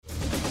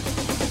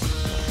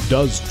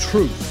Does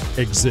truth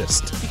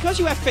exist? Because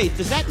you have faith,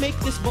 does that make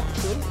this book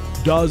true?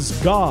 Does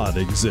God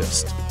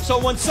exist? So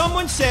when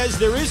someone says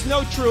there is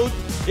no truth,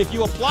 if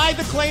you apply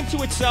the claim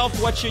to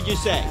itself, what should you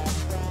say?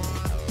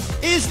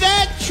 Is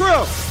that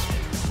true?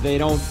 They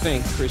don't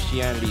think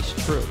Christianity's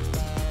true.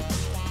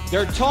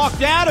 They're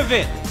talked out of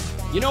it.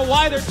 You know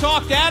why they're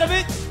talked out of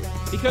it?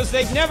 Because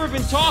they've never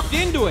been talked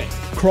into it.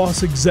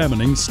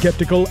 Cross-examining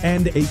skeptical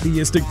and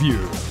atheistic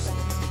views.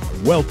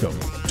 Welcome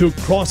to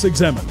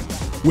Cross-Examine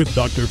with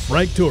Dr.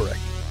 Frank Turek.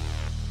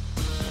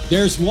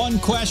 There's one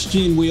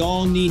question we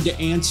all need to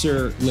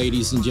answer,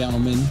 ladies and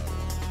gentlemen.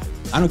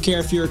 I don't care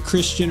if you're a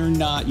Christian or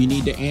not, you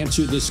need to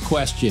answer this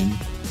question.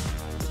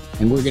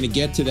 And we're going to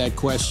get to that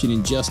question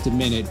in just a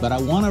minute. But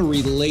I want to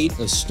relate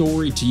a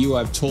story to you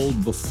I've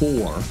told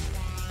before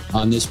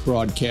on this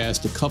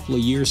broadcast a couple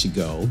of years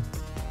ago.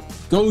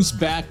 Goes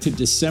back to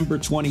December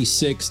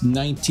 26,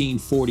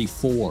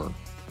 1944,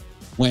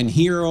 when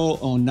Hiro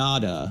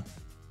Onoda,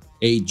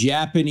 a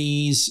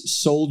Japanese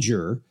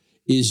soldier,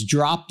 is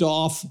dropped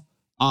off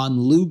on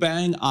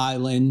Lubang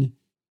Island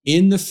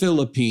in the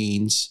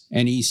Philippines,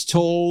 and he's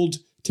told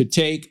to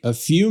take a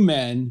few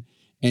men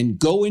and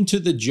go into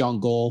the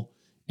jungle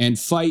and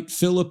fight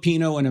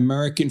Filipino and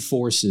American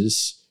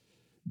forces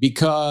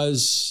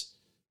because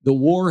the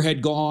war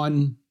had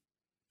gone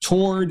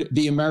toward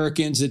the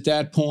Americans at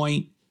that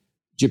point.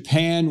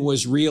 Japan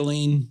was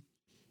reeling,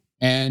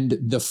 and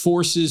the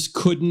forces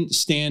couldn't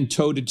stand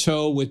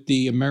toe-to-toe with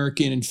the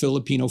American and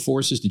Filipino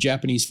forces. The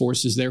Japanese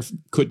forces there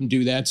couldn't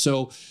do that.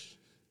 So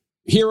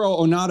Hiro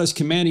Onoda's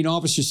commanding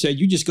officer said,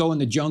 you just go in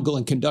the jungle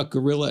and conduct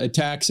guerrilla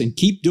attacks and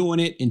keep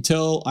doing it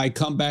until I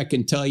come back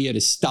and tell you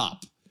to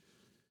stop.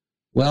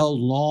 Well,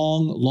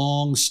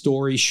 long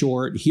story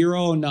short,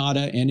 Hiro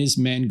Onoda and his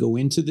men go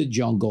into the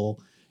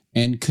jungle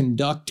and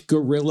conduct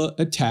guerrilla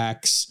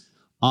attacks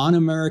on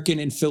American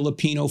and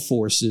Filipino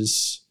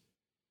forces.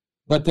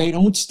 But they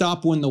don't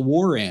stop when the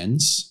war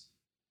ends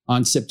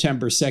on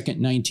September 2nd,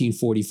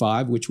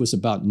 1945, which was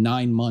about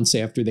 9 months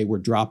after they were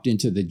dropped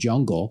into the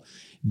jungle.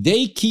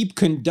 They keep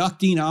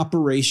conducting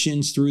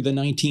operations through the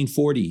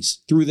 1940s,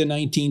 through the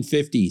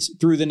 1950s,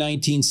 through the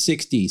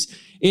 1960s.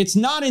 It's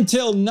not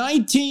until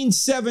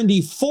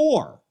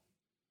 1974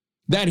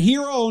 that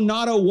Hiro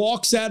Onoda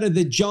walks out of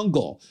the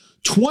jungle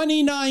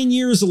 29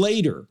 years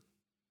later.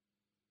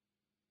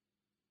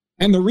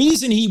 And the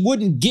reason he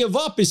wouldn't give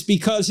up is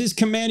because his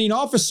commanding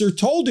officer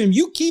told him,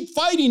 you keep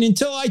fighting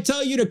until I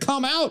tell you to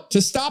come out,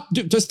 to stop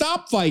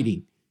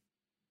fighting.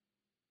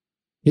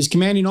 His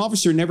commanding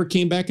officer never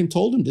came back and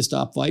told him to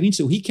stop fighting,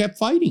 so he kept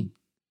fighting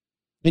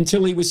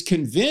until he was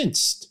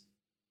convinced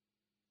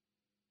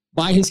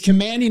by his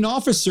commanding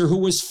officer, who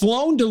was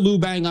flown to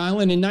Lubang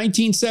Island in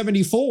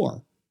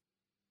 1974,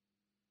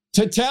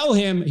 to tell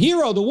him,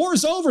 Hiro, the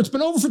war's over. It's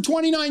been over for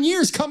 29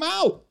 years. Come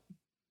out.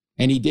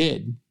 And he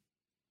did.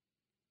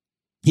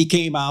 He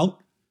came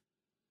out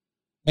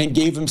and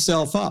gave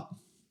himself up.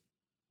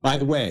 By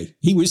the way,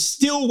 he was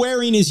still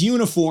wearing his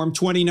uniform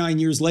 29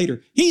 years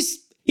later.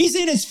 He's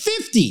in his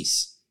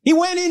 50s. He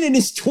went in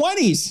his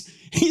 20s.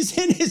 He's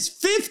in his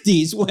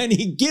 50s when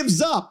he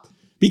gives up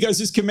because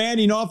his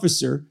commanding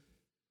officer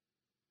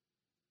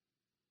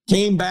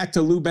came back to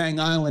Lubang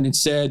Island and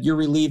said, you're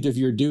relieved of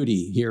your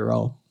duty,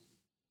 Hiro.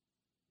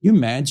 You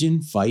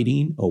imagine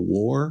fighting a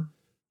war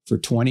for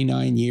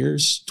 29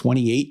 years,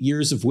 28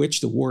 years of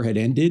which the war had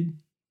ended,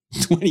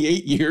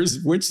 28 years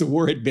of which the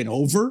war had been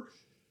over?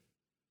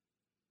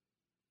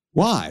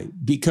 Why?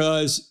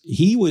 Because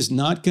he was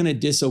not going to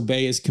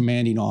disobey his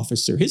commanding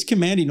officer. His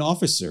commanding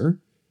officer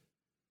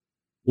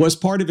was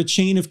part of a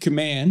chain of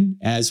command,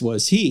 as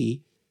was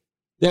he,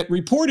 that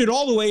reported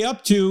all the way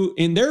up to,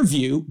 in their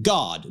view,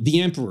 God, the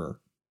emperor.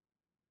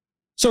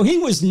 So he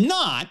was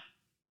not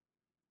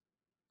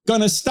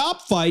going to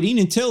stop fighting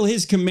until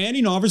his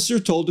commanding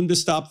officer told him to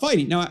stop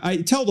fighting. Now, I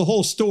tell the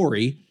whole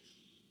story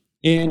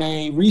in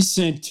a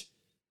recent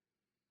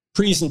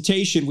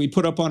presentation we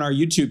put up on our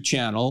YouTube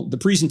channel. The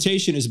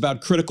presentation is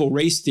about critical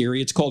race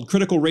theory. It's called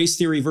Critical Race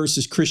Theory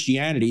versus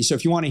Christianity. So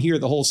if you want to hear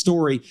the whole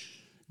story,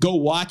 go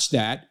watch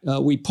that.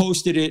 We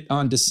posted it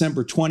on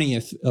December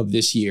 20th of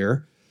this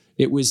year.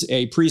 It was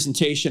a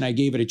presentation I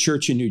gave at a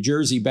church in New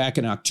Jersey back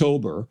in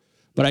October.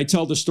 But I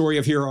tell the story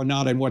of Hiro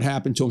Onoda and what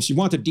happened to him. So if you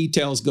want the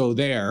details, go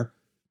there.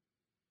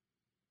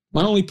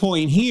 My only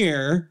point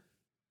here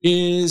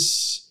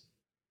is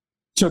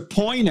to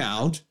point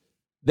out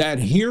that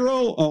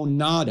Hiro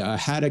Onoda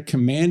had a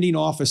commanding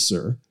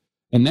officer,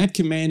 and that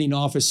commanding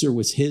officer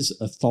was his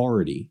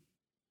authority.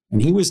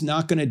 And he was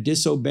not going to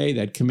disobey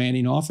that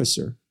commanding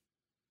officer.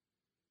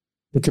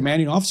 The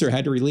commanding officer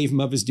had to relieve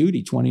him of his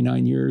duty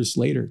 29 years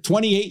later,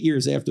 28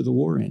 years after the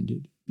war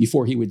ended,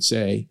 before he would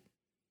say,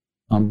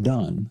 I'm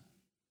done.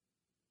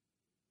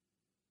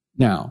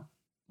 Now,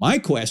 my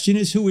question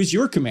is, who is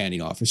your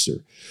commanding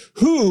officer?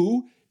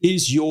 Who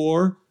is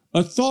your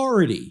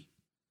authority?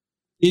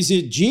 Is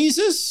it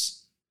Jesus?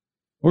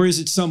 Or is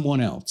it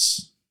someone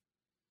else?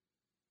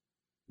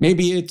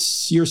 Maybe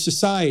it's your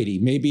society.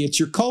 Maybe it's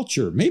your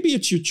culture. Maybe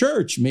it's your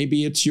church.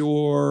 Maybe it's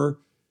your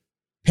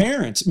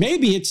Parents,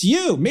 maybe it's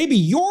you. Maybe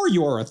you're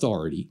your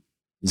authority.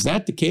 Is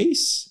that the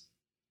case?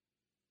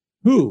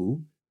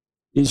 Who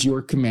is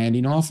your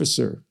commanding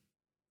officer?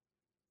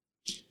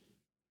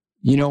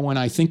 You know, when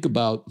I think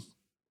about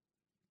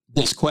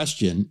this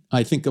question,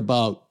 I think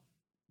about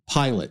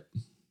Pilate.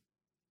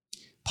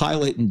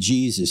 Pilate and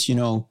Jesus. You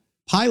know,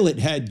 Pilate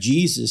had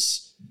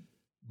Jesus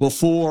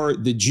before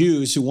the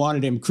Jews who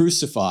wanted him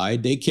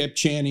crucified. They kept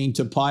chanting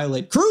to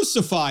Pilate,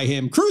 crucify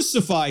him,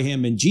 crucify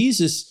him. And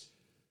Jesus,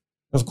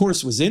 of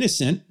course, was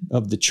innocent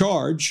of the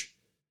charge,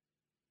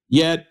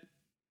 yet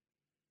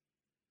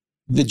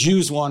the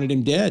Jews wanted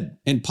him dead.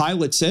 And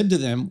Pilate said to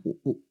them,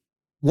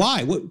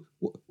 why?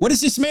 What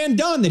has this man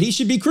done that he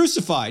should be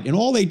crucified? And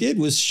all they did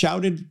was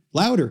shouted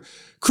louder,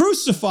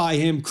 crucify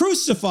him,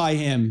 crucify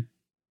him.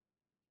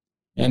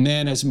 And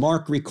then as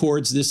Mark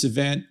records this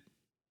event,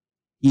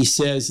 he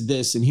says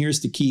this, and here's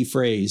the key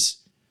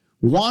phrase,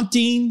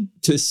 wanting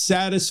to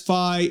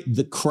satisfy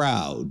the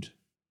crowd,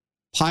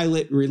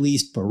 Pilate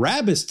released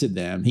Barabbas to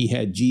them. He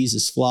had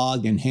Jesus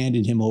flogged and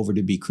handed him over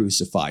to be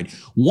crucified,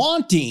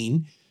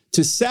 wanting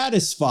to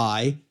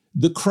satisfy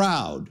the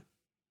crowd.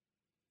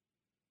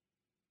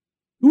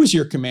 Who is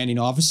your commanding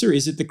officer?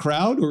 Is it the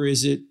crowd or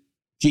is it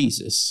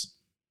Jesus?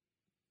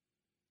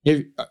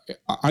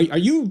 Are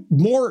you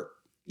more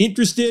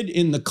interested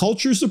in the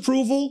culture's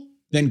approval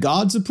than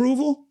God's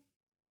approval?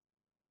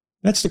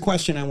 That's the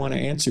question I want to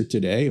answer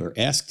today, or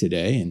ask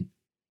today, and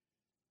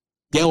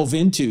delve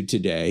into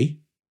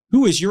today.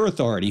 Who is your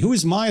authority? Who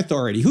is my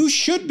authority? Who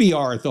should be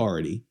our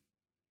authority?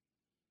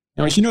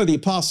 Now, as you know, the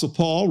Apostle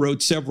Paul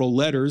wrote several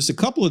letters. A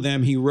couple of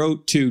them he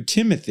wrote to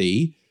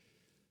Timothy,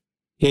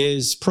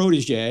 his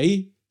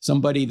protege,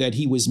 somebody that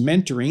he was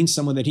mentoring,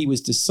 someone that he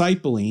was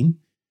discipling.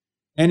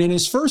 And in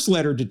his first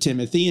letter to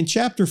Timothy, in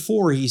chapter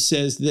 4, he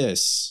says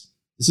this.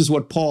 This is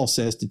what Paul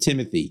says to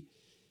Timothy.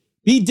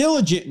 Be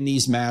diligent in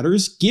these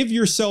matters. Give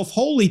yourself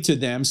wholly to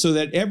them so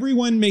that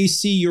everyone may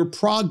see your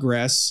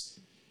progress.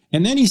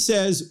 And then he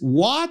says,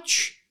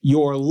 watch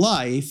your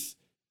life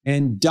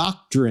and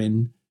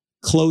doctrine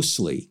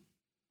closely.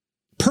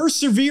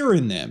 Persevere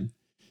in them,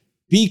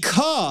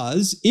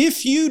 because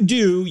if you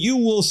do, you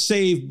will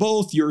save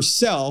both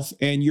yourself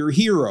and your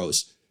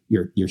hearers.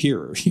 Your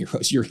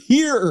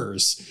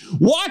hearers.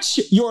 Watch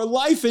your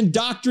life and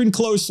doctrine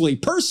closely.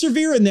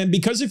 Persevere in them,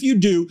 because if you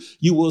do,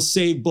 you will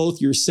save both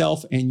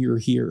yourself and your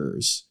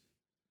hearers.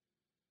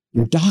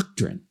 Your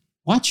doctrine.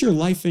 Watch your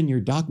life and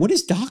your doctrine. What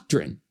is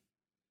doctrine?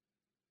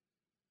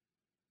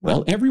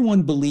 Well,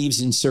 everyone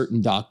believes in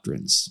certain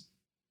doctrines.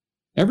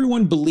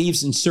 Everyone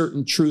believes in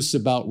certain truths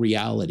about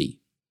reality.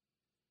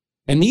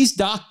 And these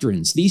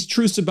doctrines, these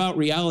truths about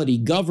reality,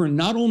 govern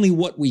not only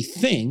what we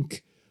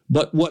think,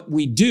 but what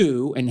we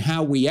do and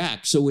how we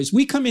act. So as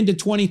we come into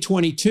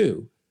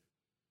 2022,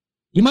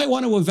 you might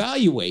want to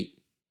evaluate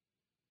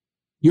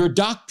your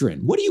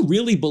doctrine. What do you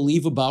really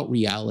believe about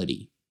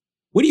reality?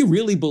 What do you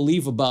really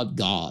believe about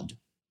God?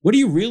 What do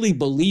you really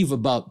believe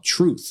about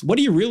truth? What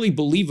do you really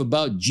believe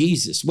about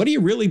Jesus? What do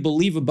you really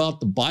believe about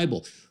the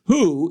Bible?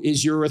 Who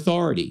is your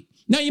authority?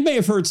 Now, you may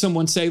have heard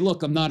someone say,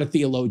 look, I'm not a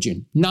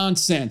theologian.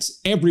 Nonsense.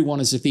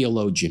 Everyone is a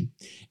theologian.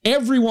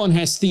 Everyone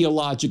has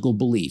theological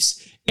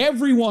beliefs.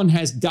 Everyone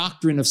has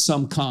doctrine of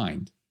some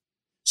kind.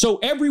 So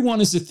everyone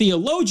is a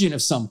theologian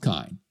of some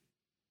kind.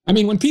 I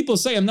mean, when people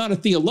say I'm not a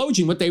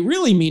theologian, what they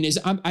really mean is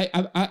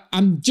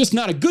I'm just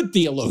not a good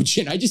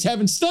theologian. I just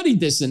haven't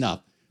studied this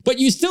enough. But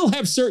you still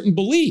have certain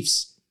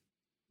beliefs.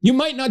 You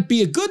might not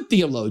be a good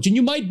theologian.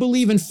 You might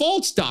believe in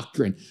false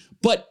doctrine.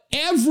 But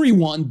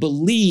everyone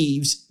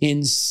believes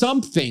in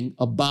something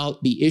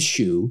about the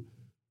issue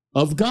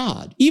of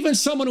God. Even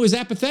someone who is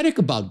apathetic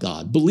about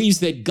God believes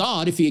that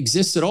God, if he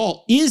exists at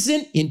all,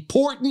 isn't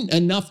important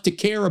enough to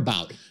care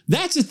about.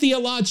 That's a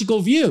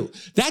theological view.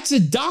 That's a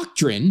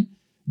doctrine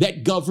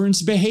that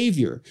governs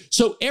behavior.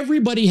 So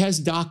everybody has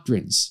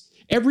doctrines.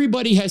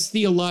 Everybody has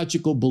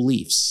theological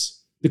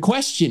beliefs. The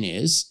question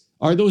is,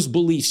 are those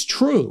beliefs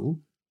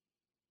true?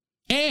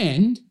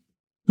 And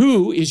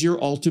who is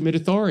your ultimate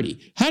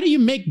authority? How do you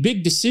make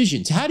big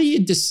decisions? How do you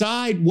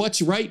decide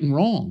what's right and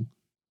wrong?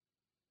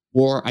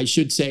 Or I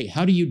should say,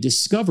 how do you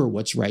discover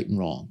what's right and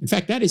wrong? In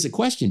fact, that is a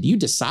question. Do you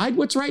decide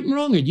what's right and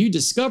wrong, or do you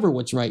discover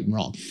what's right and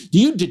wrong? Do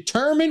you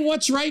determine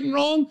what's right and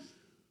wrong,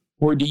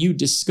 or do you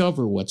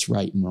discover what's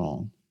right and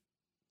wrong?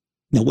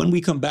 Now, when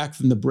we come back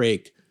from the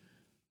break,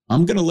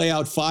 I'm going to lay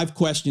out 5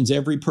 questions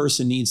every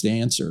person needs to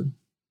answer.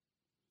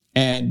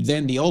 And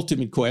then the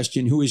ultimate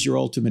question, who is your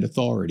ultimate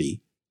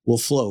authority, will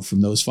flow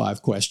from those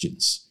 5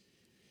 questions.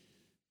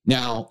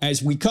 Now,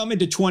 as we come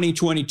into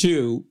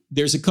 2022,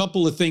 there's a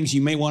couple of things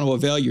you may want to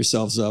avail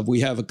yourselves of. We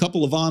have a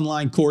couple of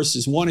online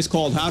courses. One is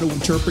called How to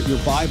Interpret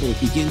Your Bible. It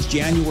begins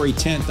January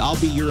 10th. I'll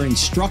be your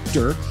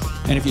instructor.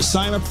 And if you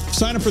sign up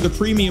for the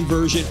premium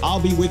version,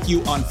 I'll be with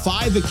you on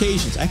 5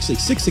 occasions, actually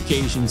 6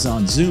 occasions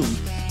on Zoom.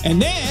 And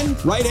then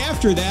right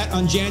after that,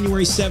 on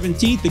January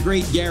 17th, the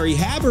great Gary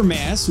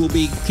Habermas will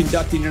be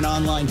conducting an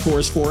online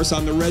course for us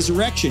on the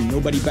resurrection.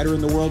 Nobody better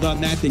in the world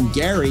on that than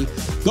Gary.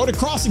 Go to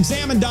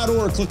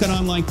crossexamine.org, click on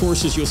online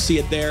courses. You'll see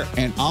it there,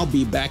 and I'll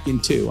be back in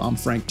 2. I'm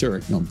Frank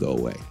Turek. Don't go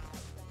away.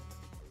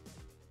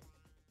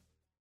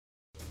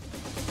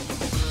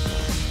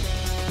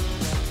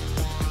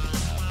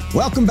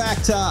 Welcome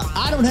back to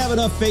I Don't Have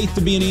Enough Faith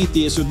to Be an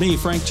Atheist with me,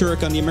 Frank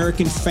Turek, on the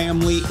American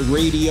Family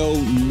Radio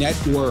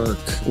Network.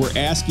 We're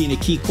asking a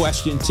key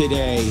question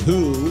today.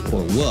 Who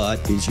or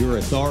what is your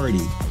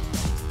authority?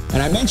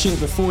 And I mentioned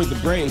before the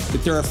break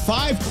that there are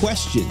 5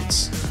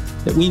 questions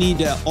that we need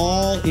to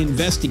all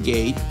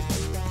investigate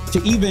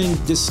to even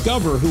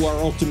discover who our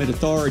ultimate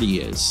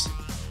authority is.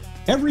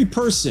 Every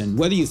person,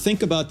 whether you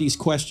think about these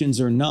questions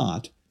or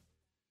not,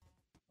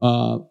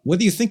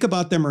 whether you think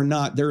about them or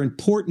not, they're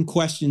important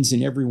questions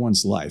in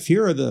everyone's life.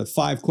 Here are the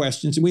 5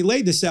 questions, and we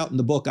laid this out in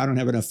the book, I Don't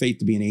Have Enough Faith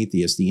to Be an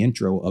Atheist, the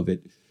intro of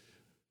it.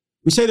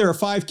 We say there are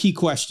 5 key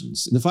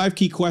questions, and the 5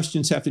 key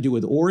questions have to do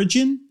with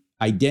origin,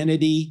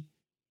 identity,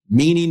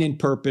 meaning and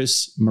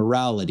purpose,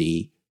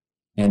 morality,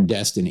 and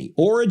destiny.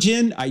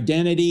 Origin,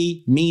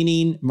 identity,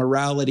 meaning,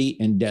 morality,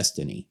 and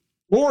destiny.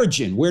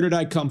 Origin, where did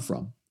I come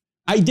from?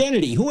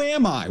 Identity, who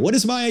am I? What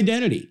is my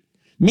identity?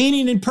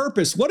 Meaning and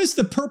purpose, what is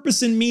the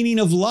purpose and meaning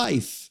of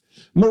life?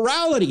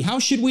 Morality, how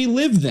should we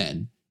live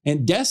then?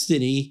 And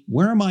destiny,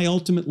 where am I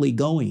ultimately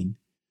going?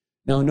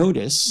 Now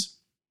notice,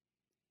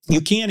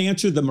 you can't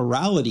answer the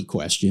morality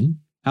question,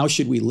 how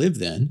should we live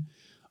then,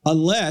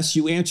 unless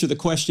you answer the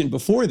question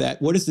before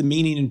that, what is the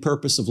meaning and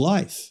purpose of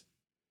life?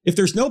 If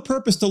there's no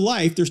purpose to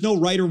life, there's no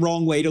right or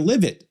wrong way to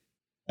live it,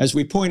 as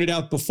we pointed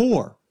out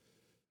before.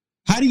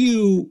 How do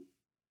you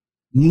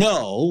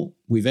know,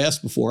 we've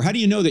asked before, how do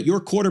you know that your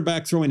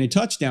quarterback throwing a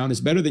touchdown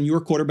is better than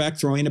your quarterback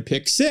throwing a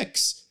pick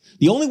six?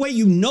 The only way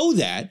you know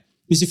that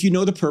is if you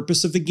know the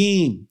purpose of the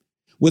game.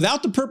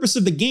 Without the purpose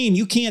of the game,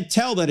 you can't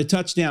tell that a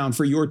touchdown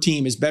for your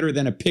team is better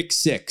than a pick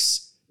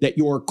six that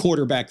your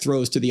quarterback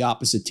throws to the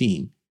opposite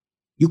team.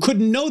 You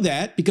couldn't know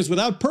that because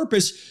without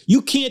purpose,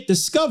 you can't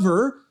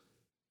discover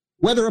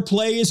whether a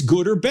play is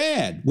good or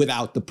bad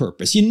without the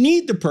purpose. You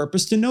need the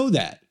purpose to know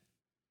that.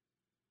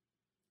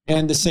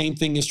 And the same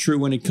thing is true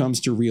when it comes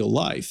to real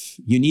life.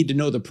 You need to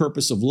know the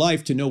purpose of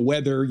life to know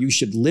whether you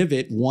should live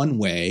it one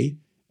way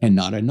and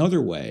not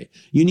another way.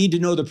 You need to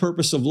know the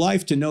purpose of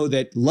life to know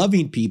that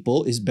loving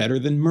people is better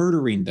than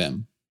murdering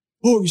them.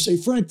 Oh, you say,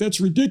 Frank, that's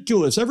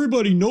ridiculous.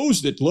 Everybody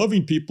knows that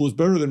loving people is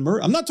better than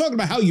murder. I'm not talking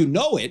about how you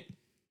know it.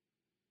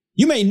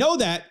 You may know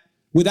that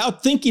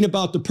without thinking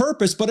about the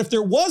purpose, but if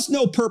there was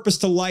no purpose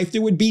to life,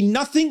 there would be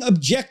nothing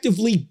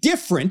objectively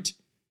different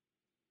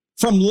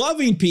from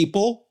loving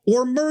people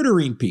or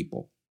murdering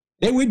people.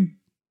 They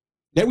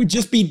would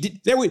just be,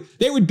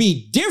 they would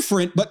be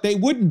different, but they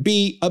wouldn't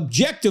be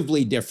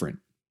objectively different.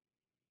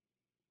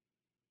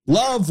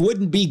 Love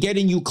wouldn't be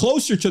getting you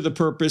closer to the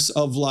purpose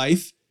of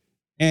life,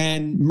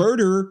 and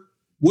murder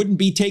wouldn't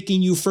be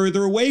taking you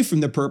further away from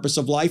the purpose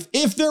of life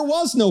if there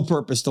was no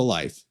purpose to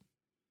life.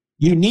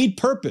 You need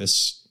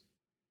purpose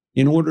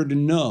in order to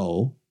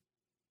know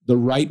the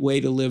right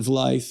way to live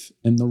life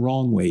and the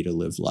wrong way to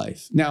live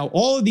life. Now,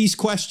 all of these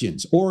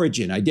questions,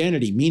 origin,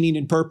 identity, meaning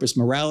and purpose,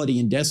 morality,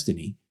 and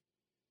destiny,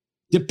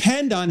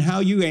 depend on how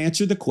you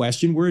answer the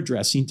question we're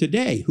addressing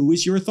today. Who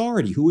is your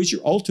authority? Who is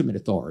your ultimate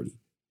authority?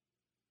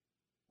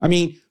 I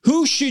mean,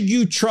 who should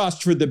you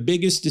trust for the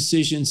biggest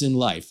decisions in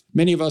life?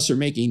 Many of us are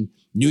making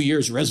New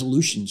Year's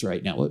resolutions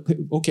right now.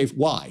 Okay,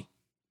 why?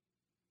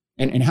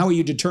 And how are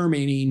you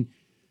determining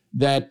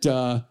that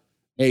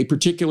a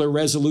particular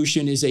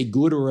resolution is a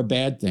good or a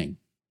bad thing?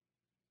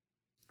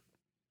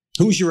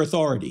 Who's your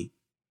authority?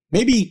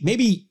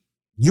 Maybe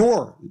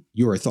you're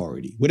your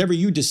authority. Whatever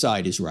you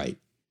decide is right.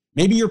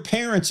 Maybe your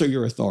parents are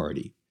your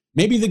authority.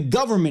 Maybe the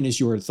government is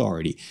your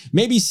authority.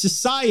 Maybe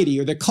society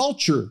or the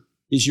culture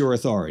is your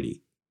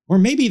authority. Or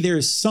maybe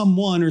there's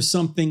someone or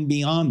something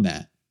beyond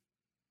that.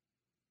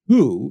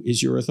 Who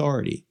is your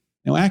authority?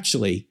 Now,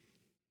 actually,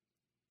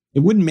 it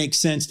wouldn't make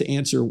sense to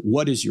answer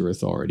what is your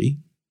authority,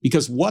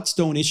 because whats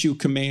don't issue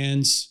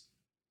commands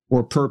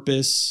or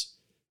purpose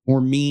or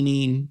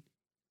meaning.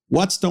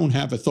 Whats don't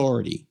have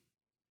authority.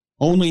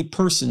 Only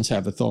persons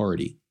have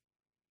authority.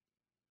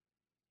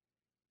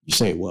 You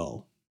say,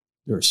 well,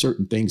 there are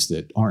certain things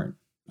that aren't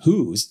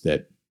whos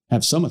that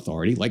have some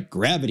authority, like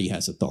gravity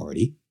has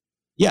authority.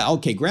 Yeah,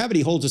 okay,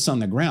 gravity holds us on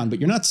the ground, but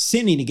you're not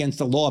sinning against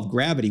the law of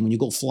gravity when you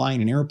go fly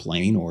in an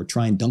airplane or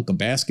try and dunk a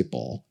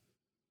basketball,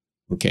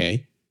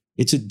 okay?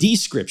 It's a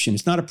description.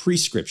 It's not a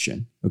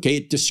prescription, okay?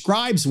 It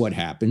describes what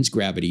happens,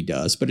 gravity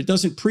does, but it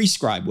doesn't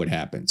prescribe what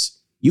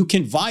happens. You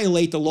can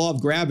violate the law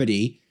of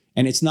gravity,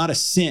 and it's not a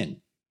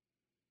sin.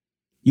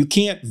 You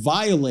can't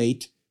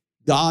violate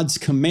God's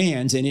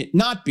commands and it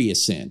not be a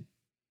sin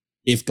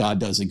if God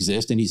does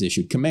exist and he's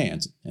issued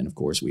commands. And of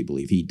course, we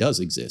believe he does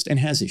exist and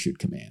has issued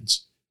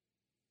commands.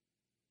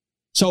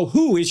 So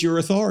who is your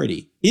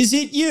authority? Is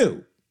it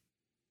you?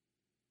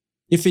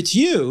 If it's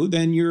you,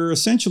 then you're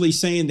essentially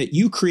saying that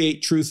you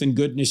create truth and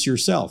goodness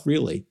yourself,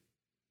 really.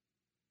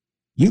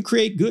 You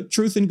create good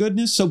truth and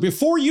goodness? So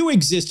before you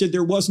existed,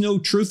 there was no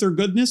truth or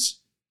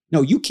goodness?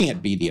 No, you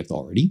can't be the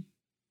authority.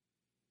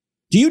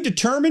 Do you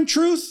determine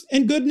truth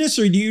and goodness,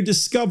 or do you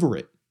discover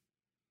it?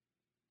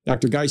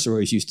 Dr. Geisler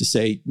always used to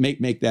say,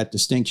 make that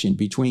distinction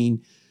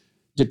between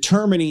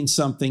determining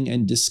something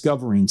and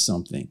discovering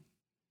something.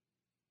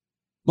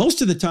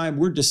 Most of the time,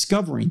 we're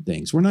discovering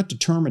things. We're not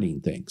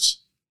determining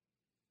things.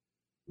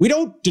 We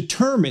don't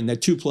determine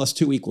that 2 +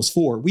 2 =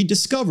 4. We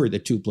discover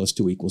that 2 +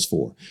 2 =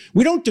 4.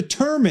 We don't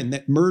determine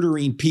that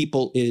murdering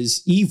people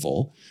is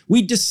evil.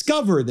 We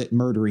discover that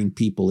murdering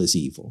people is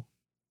evil.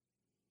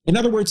 In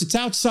other words, it's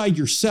outside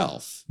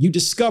yourself. You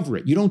discover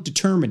it. You don't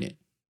determine it.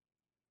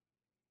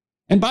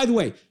 And by the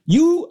way,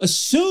 you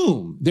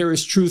assume there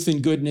is truth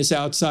and goodness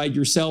outside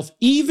yourself,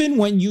 even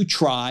when you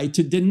try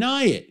to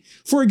deny it.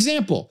 For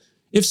example,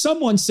 if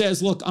someone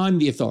says, look, I'm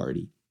the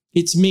authority.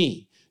 It's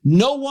me.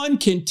 No one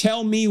can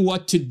tell me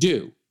what to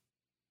do.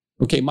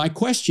 Okay, my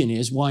question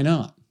is, why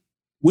not?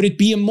 Would it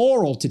be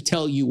immoral to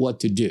tell you what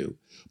to do?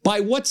 By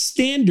what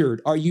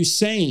standard are you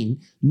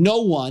saying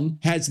no one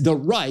has the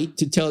right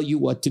to tell you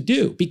what to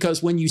do?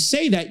 Because when you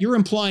say that, you're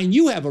implying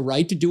you have a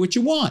right to do what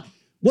you want.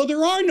 Well,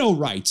 there are no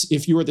rights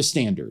if you're the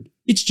standard.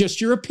 It's just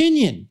your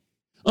opinion.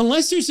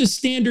 Unless there's a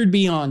standard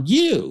beyond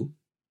you,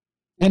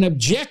 an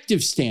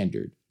objective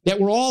standard that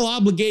we're all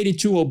obligated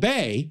to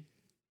obey,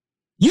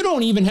 you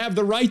don't even have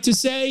the right to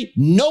say,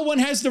 no one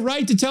has the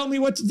right to tell me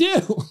what to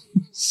do.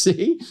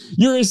 See,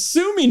 you're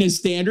assuming a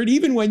standard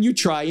even when you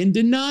try and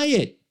deny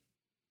it.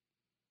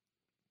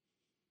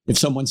 If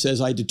someone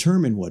says, I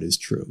determine what is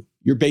true,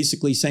 you're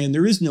basically saying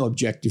there is no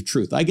objective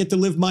truth. I get to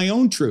live my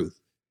own truth.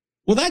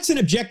 Well, that's an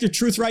objective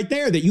truth right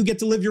there, that you get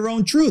to live your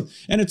own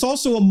truth. And it's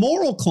also a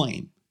moral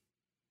claim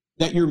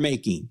that you're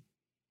making.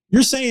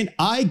 You're saying,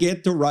 I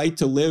get the right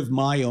to live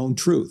my own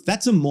truth.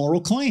 That's a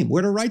moral claim.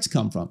 Where do rights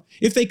come from?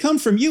 If they come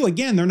from you,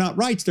 again, they're not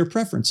rights, they're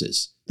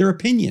preferences, they're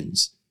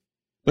opinions.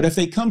 But if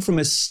they come from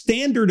a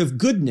standard of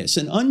goodness,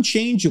 an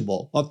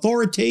unchangeable,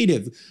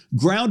 authoritative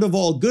ground of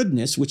all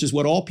goodness, which is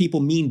what all people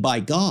mean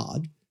by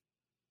God,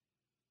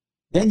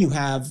 then you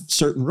have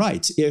certain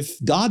rights.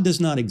 If God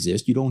does not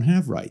exist, you don't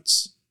have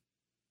rights.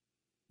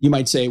 You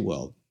might say,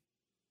 well,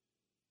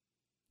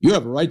 you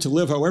have a right to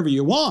live however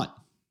you want,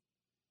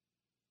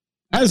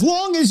 as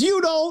long as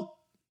you don't,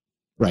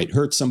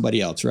 hurt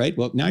somebody else, right?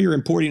 Well, now you're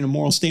importing a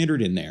moral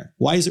standard in there.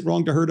 Why is it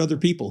wrong to hurt other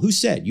people? Who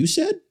said? You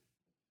said?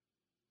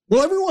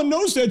 Well, everyone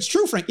knows that's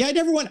true, Frank. Yeah,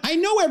 I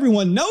know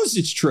everyone knows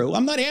it's true.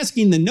 I'm not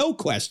asking the no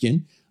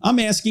question. I'm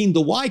asking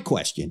the why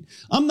question.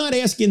 I'm not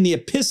asking the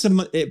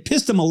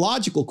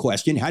epistemological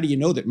question. How do you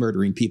know that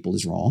murdering people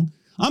is wrong?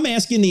 I'm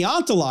asking the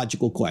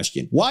ontological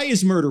question. Why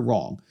is murder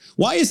wrong?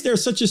 Why is there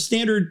such a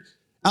standard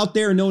out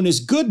there known as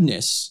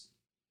goodness?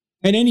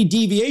 And any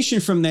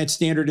deviation from that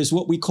standard is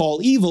what we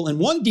call evil. And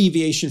one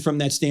deviation from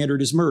that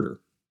standard is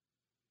murder.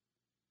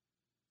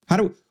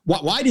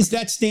 Why does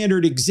that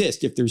standard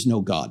exist if there's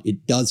no God?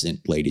 It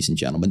doesn't, ladies and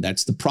gentlemen.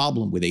 That's the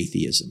problem with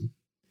atheism.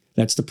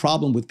 That's the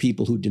problem with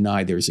people who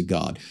deny there's a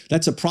God.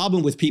 That's a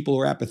problem with people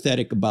who are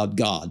apathetic about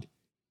God,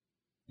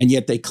 and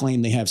yet they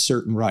claim they have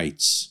certain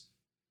rights.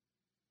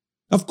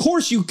 Of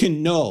course you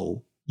can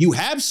know you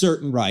have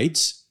certain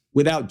rights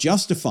without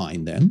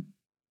justifying them.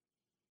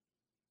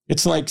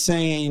 It's like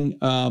saying,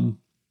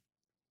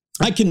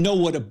 I can know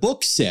what a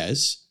book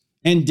says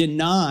and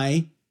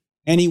deny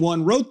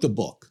anyone wrote the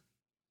book.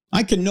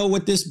 I can know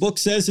what this book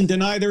says and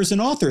deny there's an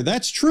author.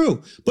 That's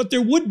true. But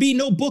there would be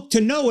no book to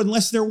know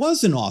unless there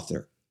was an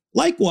author.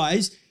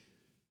 Likewise,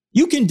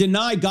 you can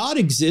deny God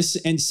exists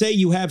and say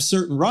you have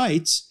certain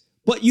rights,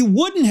 but you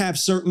wouldn't have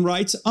certain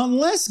rights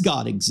unless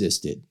God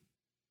existed.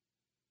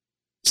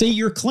 See,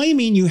 you're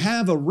claiming you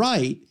have a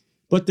right,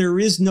 but there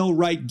is no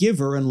right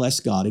giver unless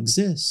God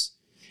exists.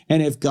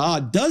 And if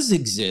God does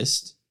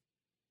exist,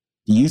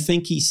 do you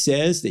think he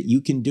says that you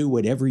can do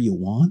whatever you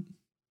want?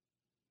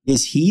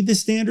 Is he the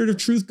standard of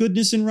truth,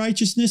 goodness, and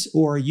righteousness,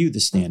 or are you the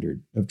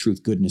standard of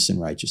truth, goodness,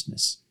 and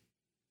righteousness?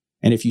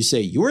 And if you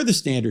say you're the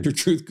standard of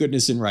truth,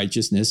 goodness, and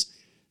righteousness,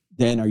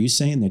 then are you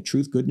saying that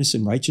truth, goodness,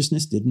 and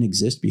righteousness didn't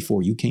exist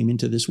before you came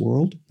into this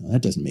world? No,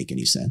 that doesn't make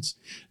any sense.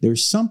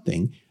 There's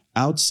something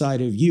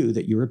outside of you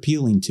that you're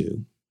appealing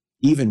to,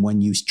 even when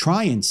you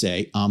try and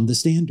say, I'm the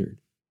standard.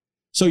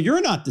 So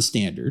you're not the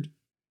standard.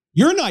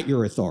 You're not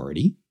your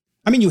authority.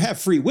 I mean, you have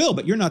free will,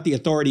 but you're not the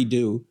authority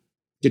to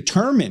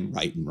determine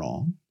right and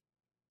wrong.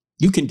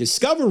 You can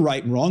discover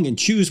right and wrong and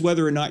choose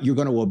whether or not you're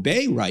going to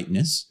obey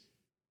rightness,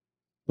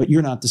 but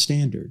you're not the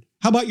standard.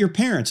 How about your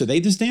parents? Are they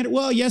the standard?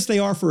 Well, yes, they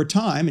are for a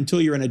time until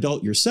you're an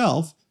adult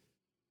yourself.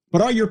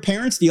 But are your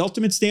parents the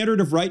ultimate standard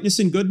of rightness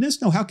and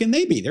goodness? No, how can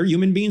they be? They're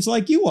human beings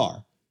like you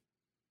are.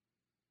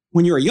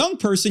 When you're a young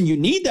person, you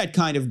need that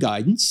kind of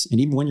guidance.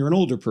 And even when you're an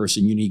older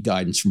person, you need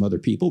guidance from other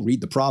people.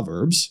 Read the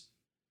Proverbs,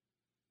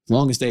 as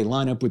long as they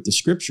line up with the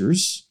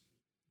scriptures.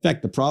 In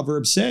fact, the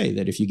Proverbs say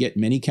that if you get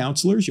many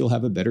counselors, you'll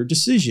have a better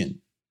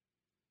decision.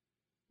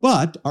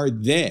 But are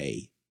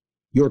they,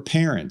 your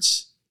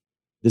parents,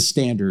 the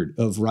standard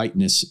of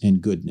rightness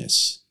and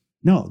goodness?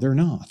 No, they're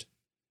not.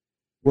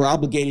 We're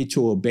obligated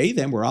to obey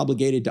them. We're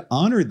obligated to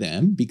honor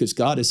them because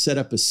God has set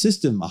up a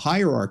system, a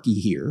hierarchy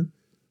here.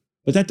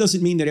 But that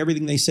doesn't mean that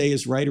everything they say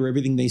is right or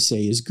everything they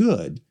say is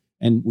good.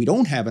 And we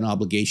don't have an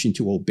obligation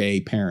to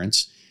obey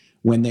parents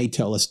when they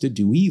tell us to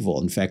do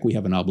evil. In fact, we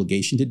have an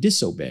obligation to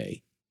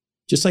disobey.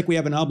 Just like we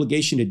have an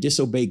obligation to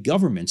disobey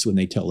governments when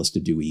they tell us to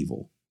do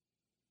evil.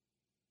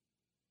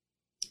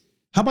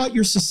 How about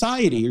your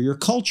society or your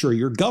culture or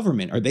your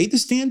government? Are they the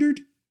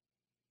standard?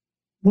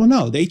 Well,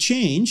 no, they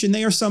change, and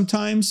they are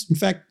sometimes, in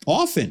fact,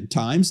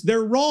 oftentimes,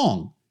 they're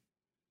wrong.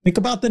 Think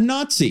about the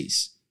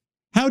Nazis.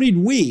 How did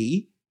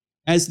we,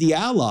 as the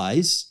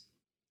Allies,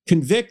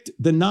 convict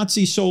the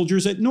Nazi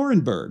soldiers at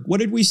Nuremberg? What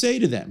did we say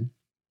to them?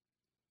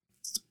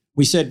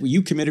 We said, well,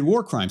 you committed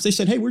war crimes. They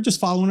said, hey, we're just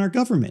following our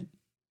government.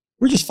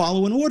 We're just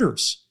following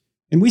orders.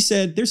 And we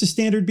said, there's a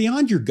standard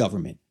beyond your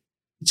government.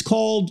 It's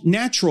called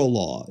natural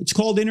law. It's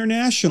called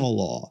international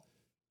law.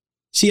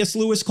 C.S.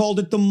 Lewis called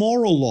it the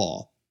moral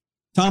law.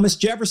 Thomas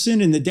Jefferson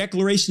in the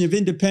Declaration of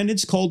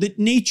Independence called it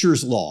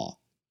nature's law.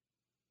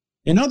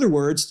 In other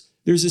words,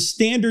 there's a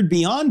standard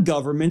beyond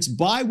governments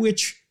by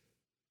which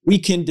we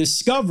can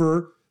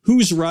discover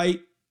who's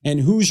right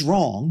and who's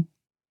wrong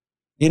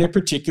in a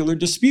particular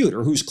dispute,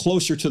 or who's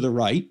closer to the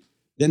right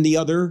than the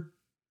other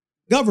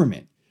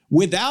government.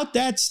 Without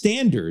that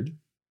standard,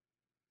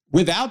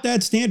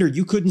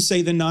 you couldn't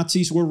say the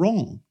Nazis were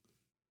wrong.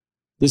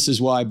 This is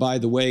why, by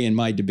the way, in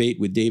my debate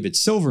with David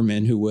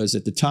Silverman, who was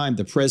at the time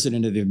the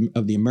president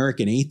of the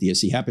American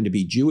Atheists, he happened to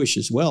be Jewish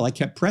as well, I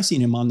kept pressing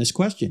him on this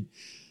question.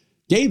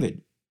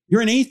 David,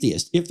 you're an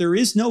atheist. If there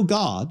is no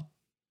God,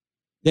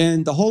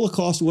 then the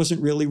Holocaust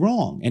wasn't really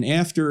wrong. And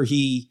after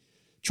he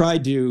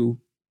tried to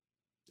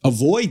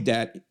avoid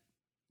that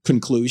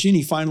conclusion,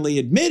 he finally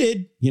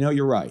admitted,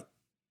 you're right.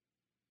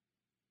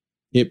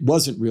 It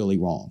wasn't really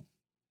wrong.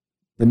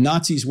 The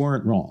Nazis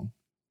weren't wrong.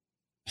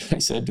 I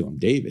said to him,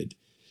 David,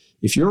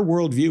 if your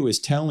worldview is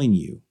telling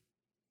you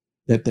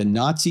that the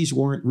Nazis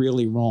weren't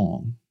really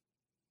wrong,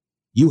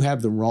 you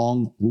have the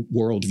wrong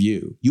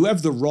worldview. You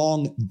have the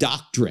wrong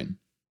doctrine.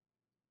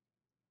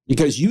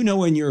 Because you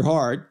know in your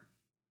heart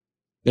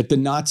that the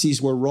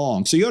Nazis were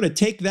wrong. So you ought to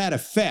take that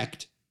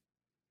effect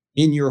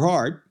in your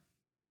heart,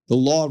 the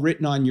law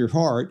written on your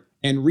heart,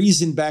 and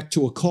reason back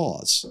to a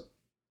cause.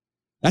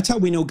 That's how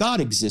we know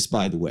God exists,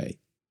 by the way.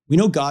 We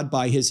know God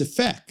by his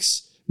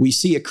effects. We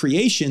see a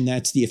creation,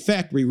 that's the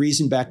effect. We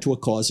reason back to a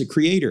cause, a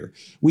creator.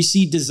 We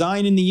see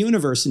design in the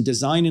universe and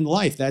design in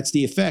life. That's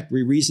the effect.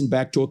 We reason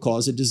back to a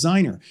cause, a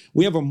designer.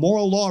 We have a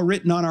moral law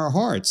written on our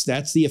hearts.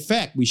 That's the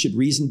effect. We should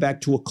reason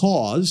back to a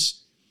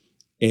cause,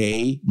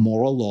 a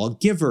moral law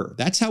giver.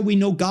 That's how we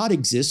know God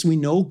exists. We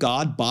know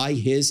God by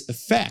his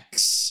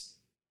effects.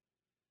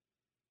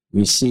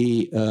 We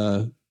see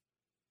a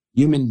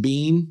human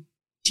being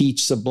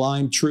teach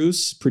sublime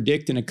truths,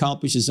 predict and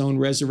accomplish his own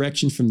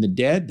resurrection from the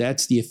dead.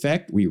 That's the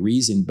effect. We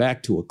reason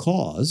back to a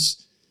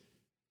cause,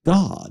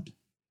 God.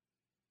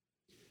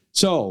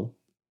 So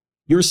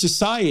your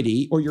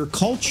society or your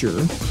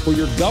culture or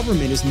your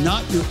government is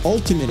not your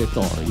ultimate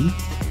authority.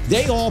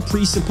 They all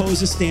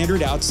presuppose a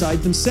standard outside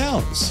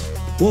themselves.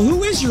 Well,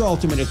 who is your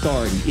ultimate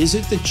authority? Is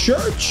it the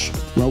church?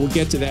 Well, we'll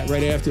get to that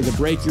right after the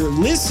break. You're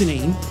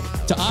listening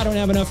to I Don't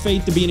Have Enough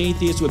Faith to Be an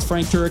Atheist with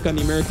Frank Turek on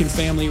the American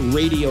Family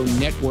Radio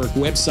Network.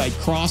 Website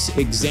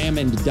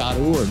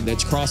crossexamined.org.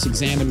 That's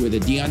crossexamined with a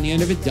D on the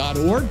end of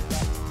it.org.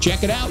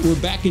 Check it out.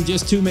 We're back in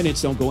just 2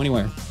 minutes. Don't go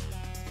anywhere.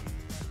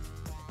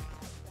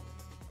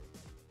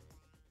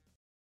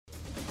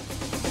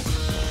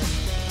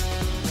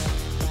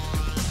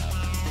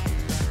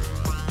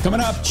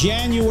 Coming up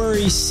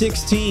January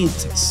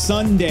 16th,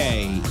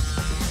 Sunday,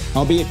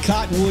 I'll be at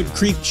Cottonwood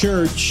Creek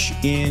Church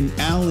in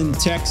Allen,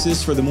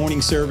 Texas for the morning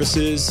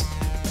services.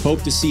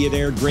 Hope to see you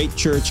there. Great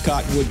church,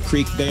 Cottonwood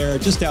Creek there,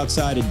 just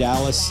outside of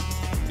Dallas.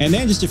 And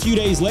then just a few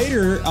days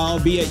later, I'll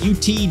be at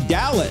UT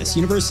Dallas,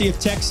 University of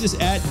Texas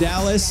at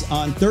Dallas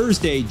on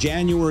Thursday,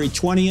 January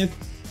 20th.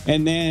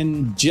 And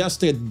then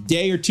just a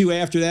day or two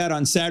after that,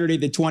 on Saturday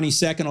the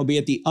 22nd, I'll be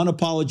at the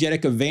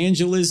Unapologetic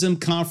Evangelism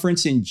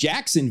Conference in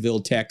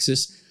Jacksonville,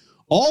 Texas.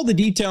 All the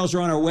details are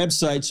on our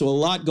website, so a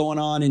lot going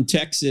on in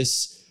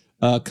Texas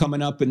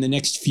coming up in the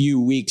next few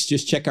weeks.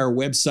 Just check our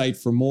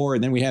website for more.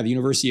 And then we have the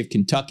University of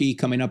Kentucky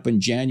coming up on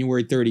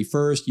January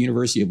 31st,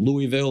 University of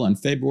Louisville on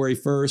February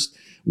 1st,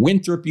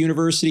 Winthrop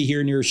University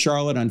here near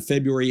Charlotte on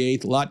February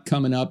 8th. A lot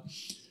coming up.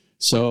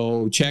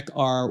 So check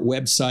our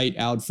website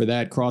out for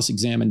that,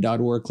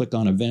 crossexamined.org. Click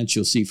on events.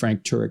 You'll see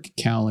Frank Turek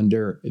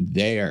calendar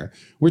there.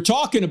 We're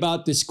talking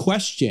about this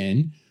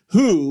question,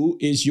 who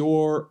is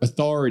your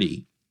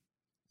authority?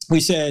 We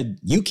said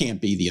you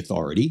can't be the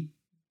authority.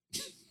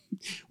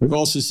 We've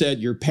also said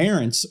your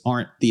parents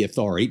aren't the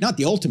authority, not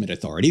the ultimate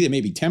authority. They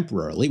may be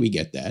temporarily. We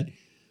get that.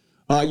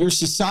 Your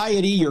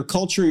society, your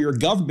culture, your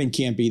government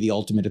can't be the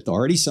ultimate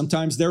authority.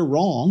 Sometimes they're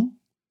wrong.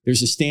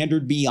 There's a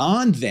standard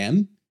beyond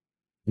them.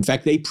 In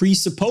fact, they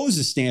presuppose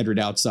a standard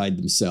outside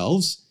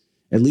themselves.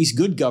 At least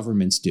good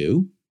governments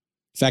do.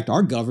 In fact,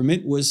 our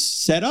government was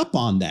set up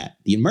on that.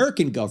 The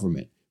American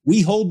government.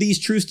 We hold these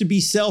truths to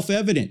be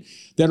self-evident,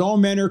 that all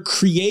men are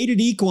created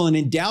equal and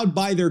endowed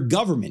by their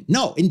government.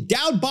 No,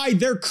 endowed by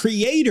their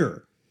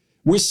creator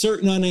with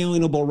certain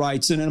unalienable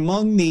rights. And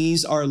among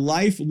these are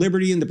life,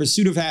 liberty, and the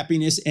pursuit of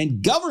happiness.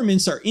 And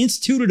governments are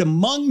instituted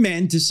among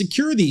men to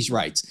secure these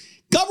rights.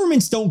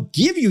 Governments don't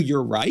give you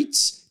your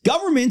rights.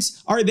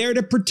 Governments are there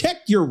to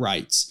protect your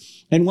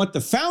rights. And what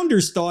the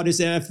founders thought is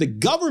that if the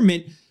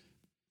government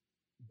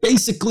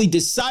basically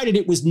decided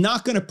it was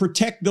not going to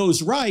protect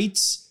those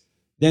rights,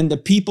 then the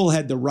people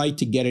had the right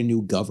to get a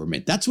new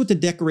government. That's what the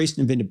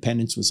Declaration of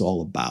Independence was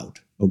all about,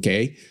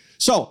 okay?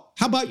 So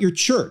how about your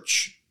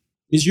church?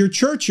 Is your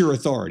church your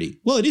authority?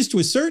 Well, it is to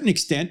a certain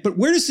extent, but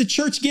where does the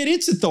church get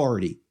its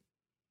authority?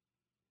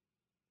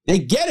 They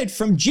get it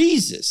from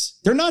Jesus.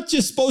 They're not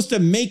just supposed to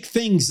make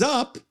things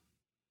up.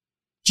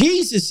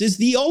 Jesus is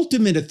the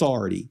ultimate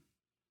authority.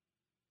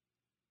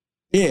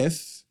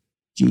 If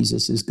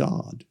Jesus is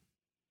God.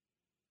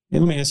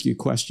 And let me ask you a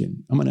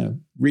question. I'm going to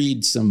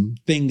read some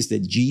things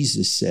that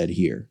Jesus said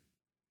here.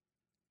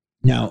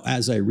 Now,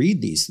 as I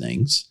read these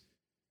things,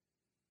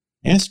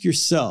 ask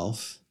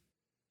yourself,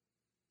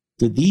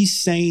 do these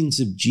sayings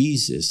of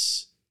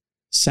Jesus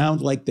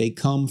sound like they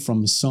come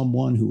from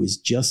someone who is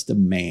just a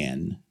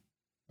man?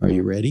 Are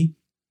you ready?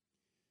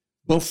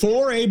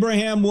 Before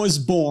Abraham was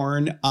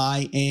born,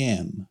 I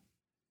am.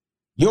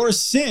 Your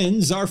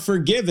sins are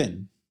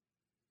forgiven.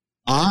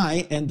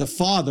 I and the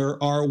Father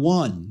are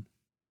one.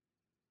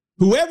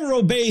 Whoever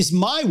obeys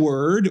my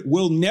word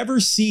will never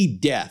see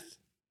death.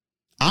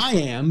 I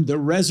am the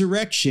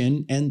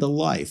resurrection and the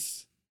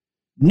life.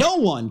 No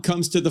one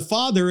comes to the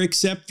Father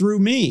except through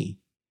me.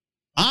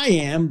 I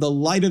am the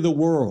light of the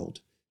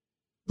world.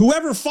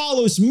 Whoever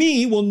follows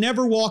me will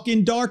never walk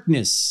in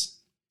darkness.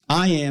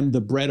 I am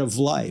the bread of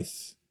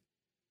life.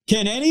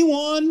 Can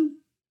anyone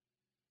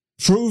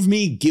prove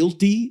me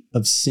guilty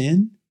of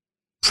sin?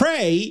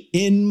 Pray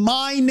in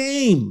my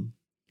name.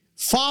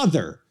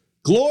 Father,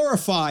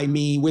 glorify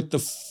me with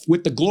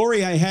the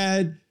glory I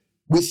had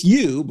with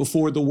you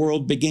before the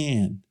world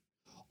began.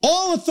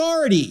 All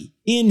authority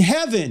in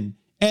heaven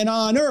and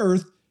on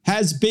earth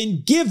has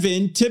been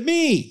given to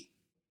me.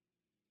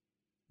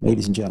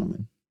 Ladies and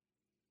gentlemen,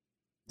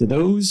 do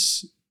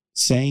those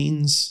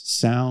sayings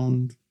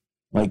sound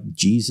like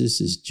Jesus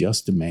is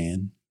just a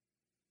man?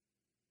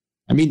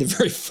 I mean, the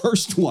very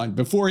first one,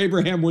 before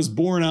Abraham was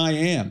born, I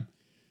am.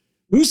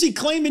 Who's he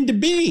claiming to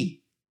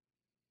be?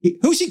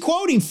 Who's he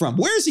quoting from?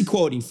 Where is he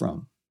quoting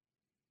from?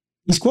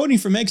 He's quoting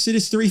from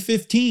Exodus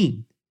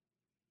 3:15,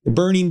 the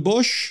burning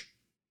bush.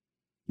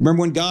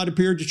 Remember when God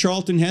appeared to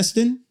Charlton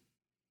Heston?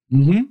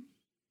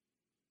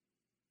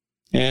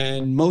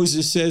 And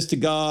Moses says to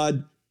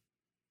God,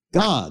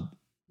 God,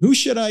 who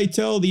should I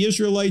tell the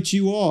Israelites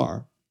you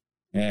are?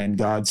 And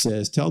God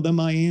says, tell them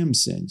I am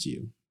sent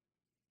you.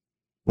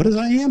 What does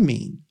I am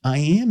mean? I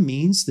am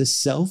means the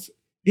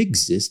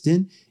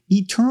self-existent,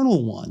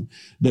 eternal one,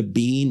 the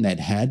being that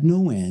had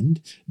no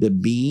end, the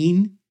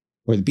being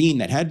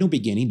that had no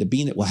beginning, the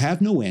being that will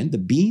have no end, the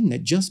being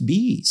that just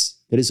bees,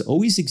 that has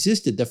always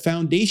existed, the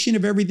foundation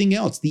of everything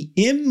else, the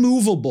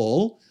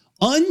immovable,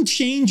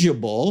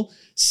 unchangeable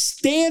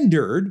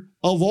standard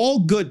of all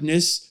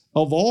goodness,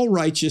 of all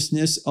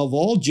righteousness, of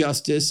all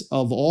justice,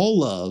 of all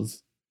love.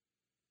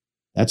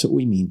 That's what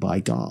we mean by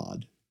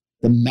God,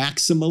 the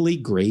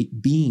maximally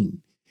great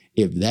being.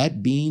 If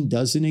that being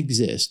doesn't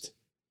exist,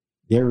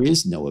 there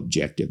is no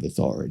objective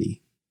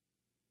authority.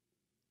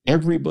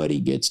 Everybody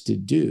gets to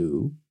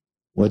do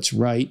what's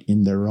right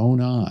in their own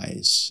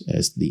eyes,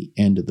 as the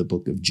end of the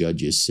book of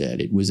Judges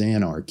said. It was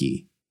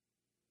anarchy.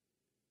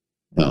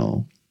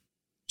 No,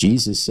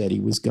 Jesus said he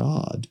was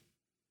God.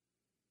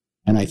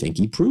 And I think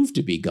he proved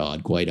to be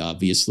God, quite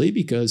obviously,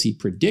 because he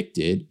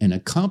predicted and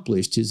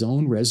accomplished his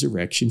own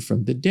resurrection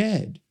from the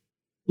dead.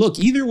 Look,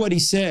 either what he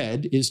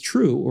said is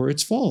true or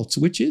it's false.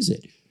 Which is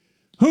it?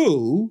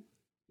 Who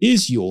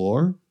is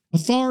your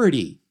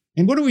authority?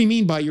 And what do we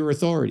mean by your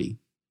authority?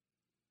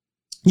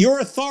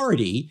 Your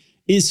authority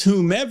is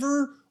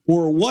whomever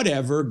or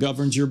whatever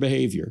governs your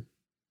behavior.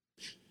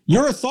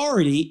 Your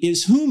authority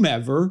is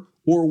whomever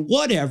or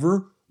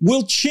whatever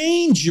will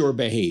change your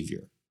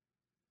behavior.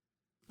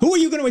 Who are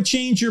you going to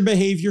change your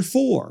behavior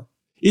for?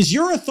 Is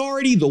your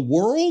authority the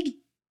world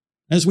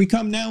as we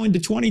come now into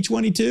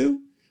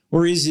 2022?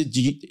 Or is it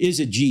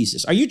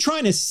Jesus? Are you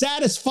trying to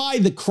satisfy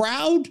the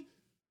crowd?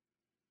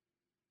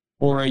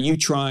 Or are you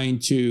trying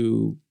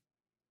to,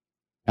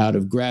 out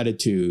of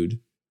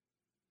gratitude,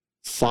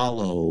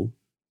 follow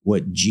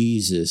what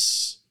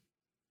Jesus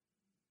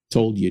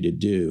told you to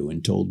do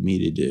and told me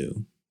to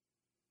do?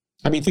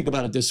 I mean, think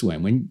about it this way.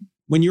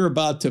 When you're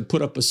about to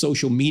put up a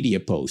social media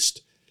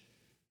post,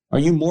 are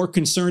you more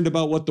concerned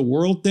about what the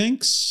world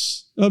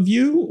thinks of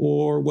you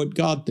or what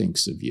God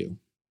thinks of you?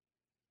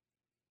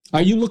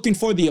 Are you looking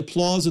for the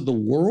applause of the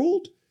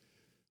world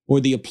or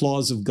the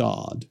applause of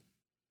God?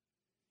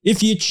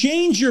 If you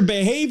change your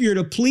behavior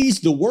to please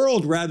the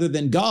world rather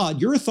than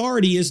God, your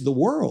authority is the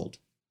world.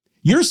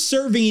 You're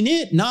serving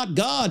it, not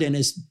God. And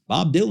as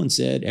Bob Dylan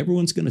said,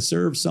 everyone's going to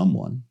serve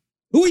someone.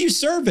 Who are you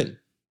serving?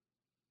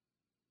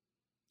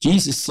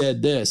 Jesus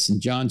said this in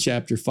John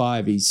chapter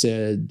 5. He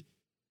said,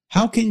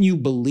 how can you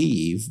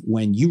believe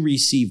when you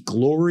receive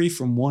glory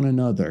from one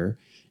another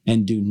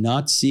and do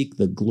not seek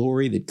the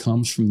glory that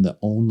comes from the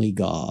only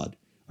God?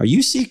 Are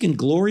you seeking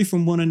glory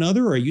from one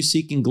another or are you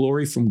seeking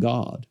glory from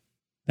God?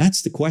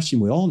 That's the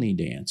question we all need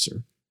to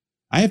answer.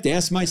 I have to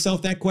ask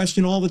myself that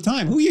question all the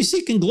time. Who are you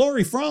seeking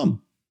glory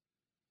from?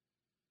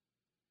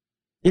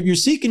 If you're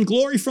seeking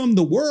glory from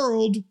the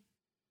world,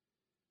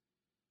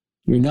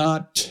 you're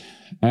not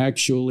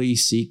actually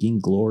seeking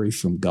glory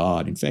from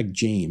God. In fact,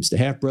 James, the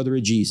half-brother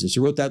of Jesus,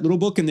 who wrote that little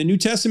book in the New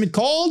Testament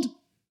called,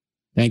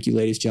 thank you,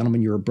 ladies and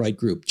gentlemen, you're a bright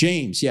group.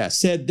 James,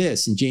 said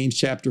this in James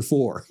chapter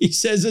 4. He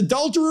says,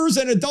 adulterers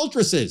and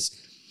adulteresses,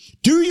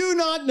 do you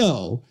not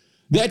know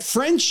that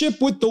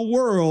friendship with the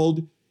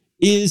world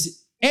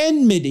is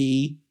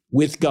enmity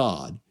with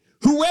God?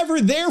 Whoever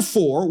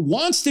therefore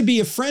wants to be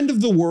a friend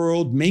of the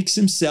world makes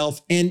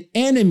himself an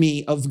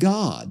enemy of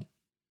God.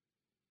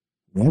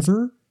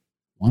 Whoever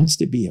wants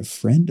to be a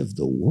friend of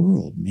the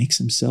world makes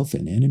himself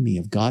an enemy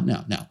of God.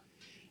 Now,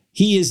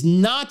 he is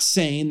not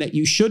saying that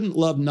you shouldn't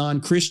love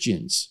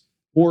non-Christians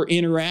or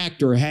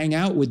interact or hang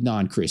out with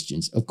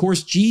non-Christians. Of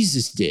course,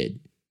 Jesus did.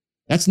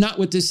 That's not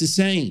what this is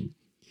saying.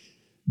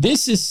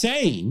 This is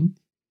saying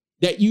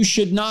that you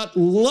should not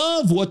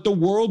love what the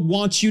world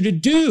wants you to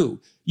do.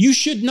 You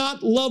should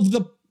not love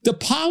the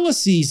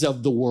policies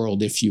of the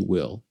world, if you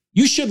will.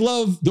 You should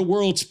love the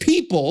world's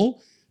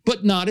people,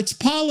 but not its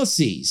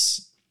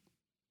policies.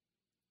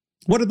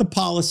 What are the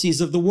policies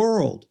of the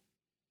world?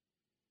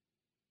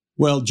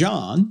 Well,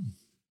 John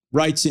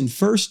writes in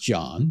 1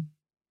 John,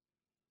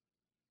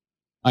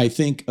 I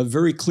think, a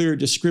very clear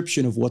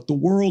description of what the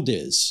world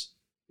is.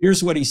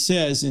 Here's what he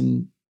says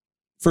in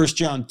 1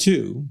 John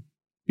 2,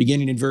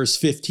 beginning in verse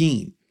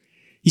 15.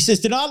 He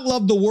says, do not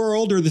love the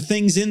world or the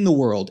things in the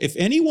world. If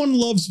anyone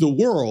loves the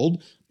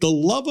world, the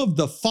love of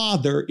the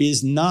Father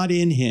is not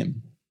in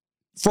him.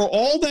 For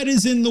all that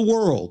is in the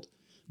world,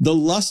 the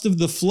lust of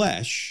the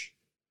flesh,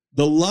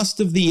 the lust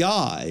of the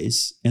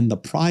eyes, and the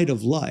pride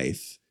of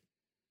life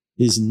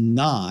is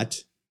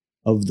not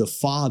of the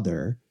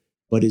Father,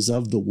 but is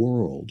of the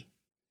world.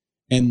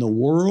 And the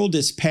world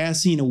is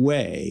passing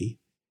away,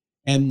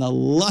 and the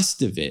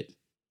lust of it,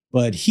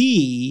 but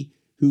he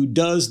who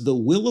does the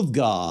will of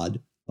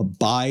God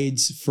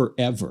abides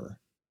forever.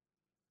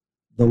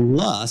 The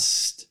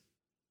lust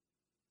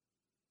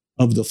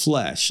of the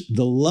flesh,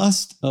 the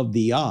lust of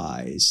the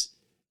eyes,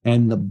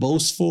 and the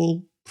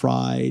boastful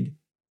pride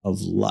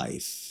of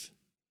life.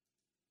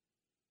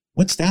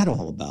 What's that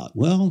all about?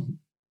 Well,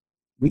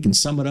 we can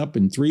sum it up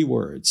in 3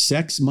 words: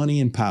 sex,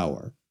 money, and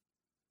power.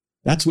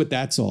 That's what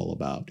that's all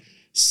about.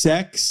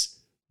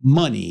 Sex,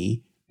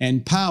 money,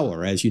 and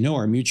power. As you know,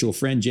 our mutual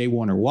friend J.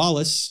 Warner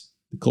Wallace,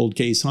 the cold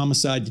case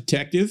homicide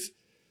detective,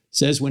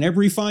 says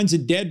whenever he finds a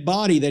dead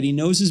body that he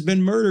knows has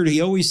been murdered,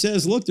 he always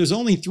says, look, there's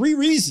only 3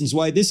 reasons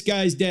why this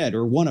guy's dead,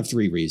 or one of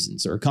 3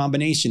 reasons, or a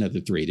combination of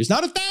the 3. There's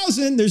not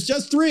 1,000, there's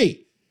just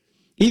 3.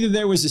 Either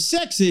there was a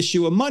sex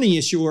issue, a money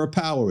issue, or a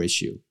power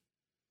issue.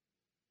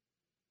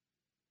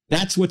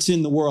 That's what's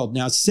in the world.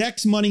 Now,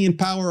 sex, money, and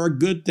power are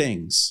good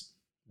things.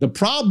 The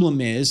problem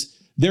is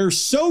they're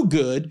so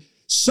good,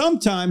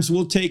 sometimes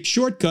we'll take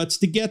shortcuts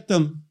to get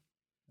them.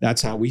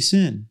 That's how we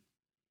sin.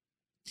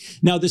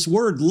 Now, this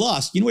word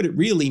lust, you know what it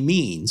really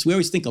means? We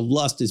always think of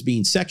lust as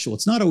being sexual.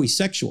 It's not always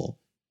sexual.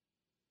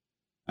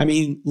 I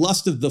mean,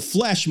 lust of the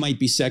flesh might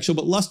be sexual,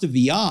 but lust of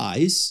the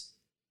eyes,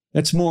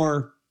 that's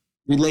more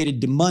related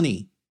to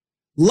money.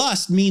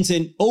 Lust means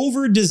an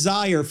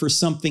over-desire for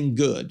something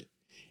good.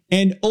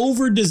 An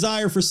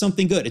over-desire for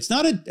something good. It's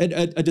not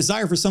a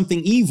desire for something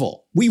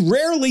evil. We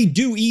rarely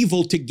do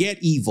evil to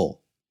get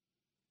evil.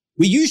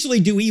 We usually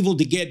do evil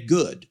to get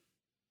good.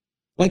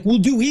 Like we'll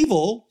do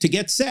evil to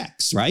get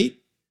sex, right?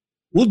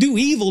 We'll do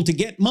evil to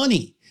get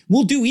money.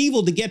 We'll do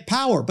evil to get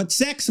power. But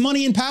sex,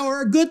 money, and power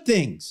are good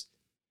things.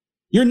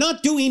 You're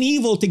not doing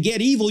evil to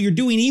get evil. You're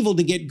doing evil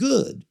to get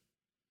good.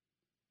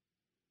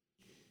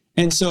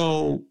 And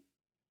so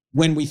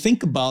when we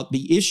think about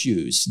the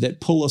issues that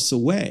pull us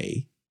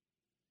away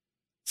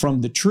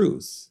from the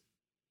truth,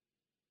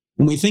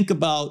 when we think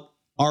about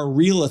our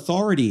real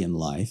authority in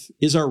life,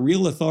 is our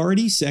real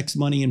authority sex,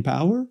 money, and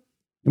power?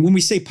 And when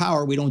we say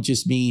power, we don't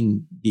just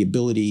mean the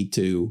ability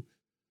to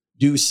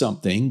do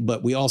something,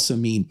 but we also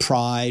mean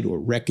pride or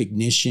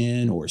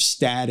recognition or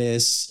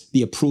status,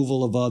 the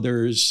approval of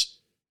others.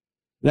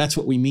 That's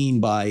what we mean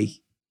by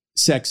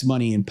sex,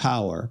 money, and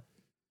power.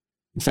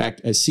 In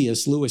fact, as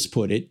C.S. Lewis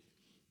put it,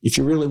 if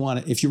you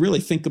really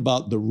think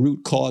about the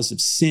root cause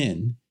of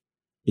sin,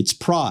 it's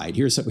pride.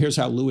 Here's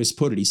how Lewis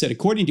put it. He said,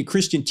 according to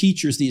Christian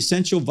teachers, the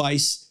essential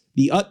vice,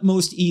 the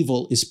utmost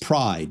evil is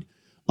pride.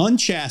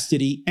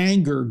 Unchastity,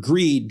 anger,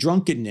 greed,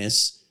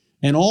 drunkenness,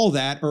 and all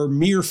that are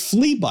mere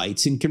flea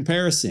bites in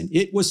comparison.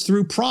 It was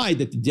through pride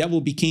that the devil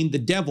became the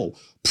devil.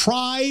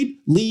 Pride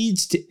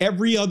leads to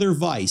every other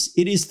vice.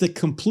 It is the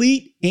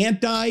complete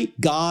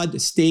anti-God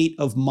state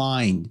of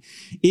mind.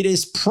 It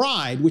is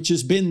pride which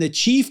has been the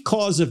chief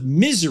cause of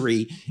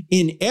misery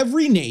in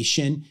every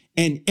nation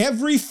and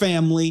every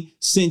family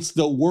since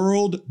the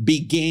world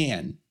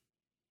began.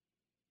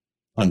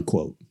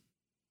 Unquote.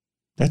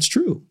 That's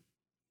true.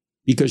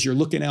 Because you're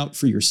looking out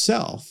for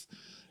yourself.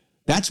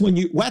 That's when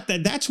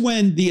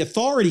the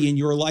authority in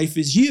your life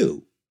is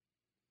you.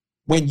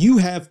 When you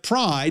have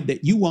pride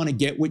that you want to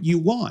get what you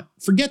want.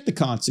 Forget the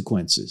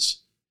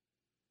consequences.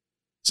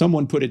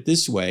 Someone put it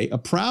this way: a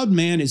proud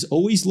man is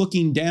always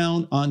looking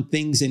down on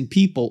things and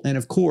people. And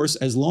of course,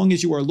 as long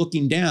as you are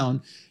looking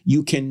down,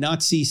 you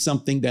cannot see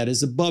something that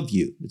is above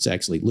you. It's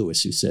actually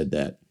Lewis who said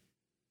that.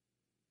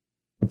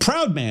 A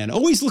proud man,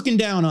 always looking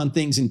down on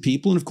things and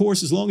people. And of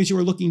course, as long as you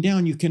are looking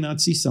down, you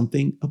cannot see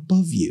something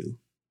above you.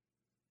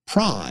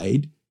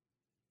 Pride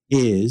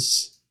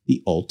is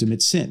the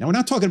ultimate sin. Now, we're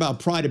not talking about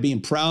pride of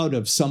being proud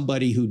of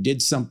somebody who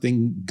did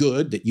something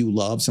good that you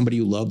love, somebody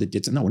you love that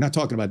did something. No, we're not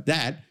talking about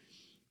that.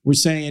 We're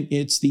saying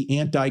it's the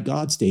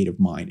anti-God state of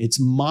mind. It's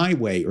my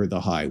way or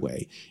the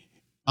highway.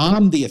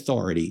 I'm the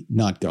authority,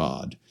 not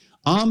God.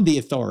 I'm the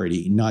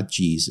authority, not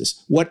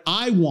Jesus. What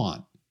I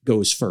want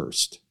goes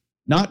first,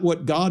 not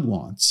what God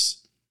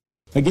wants.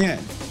 Again,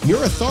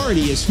 your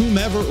authority is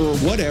whomever or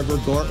whatever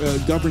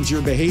governs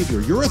your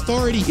behavior. Your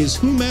authority is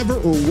whomever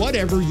or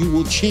whatever you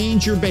will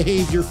change your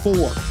behavior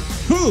for.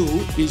 Who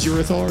is your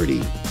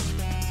authority?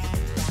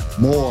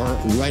 More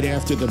right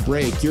after the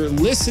break. You're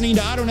listening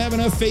to I Don't Have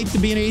Enough Faith to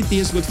Be an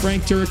Atheist with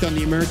Frank Turek on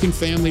the American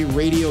Family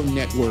Radio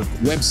Network.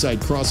 Website,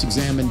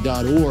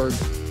 crossexamine.org.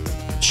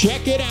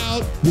 Check it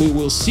out. We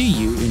will see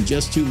you in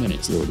just 2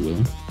 minutes, Lord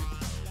willing.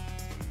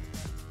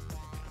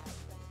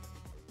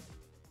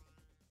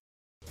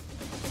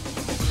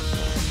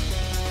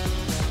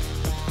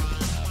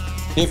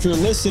 If you're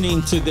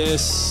listening to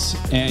this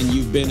and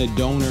you've been a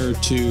donor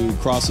to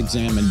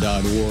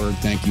crossexamine.org,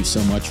 thank you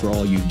so much for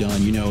all you've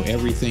done. You know,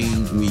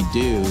 everything we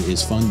do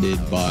is funded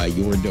by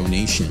your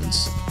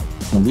donations.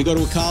 When we go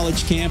to a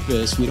college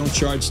campus, we don't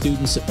charge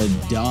students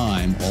a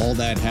dime. All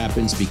that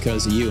happens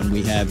because of you. And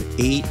we have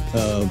 8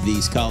 of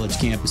these college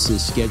campuses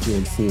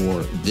scheduled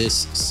for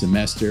this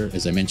semester,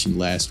 as I mentioned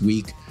last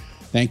week.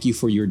 Thank you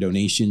for your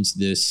donations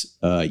this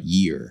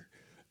year.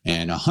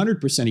 And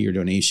 100% of your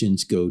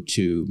donations go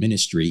to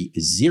ministry,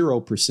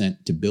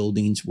 0% to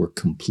buildings. We're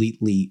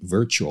completely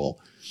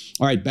virtual.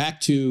 All right, back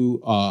to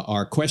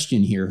our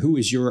question here. Who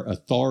is your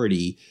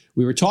authority?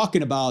 We were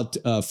talking about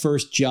 1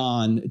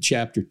 John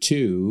chapter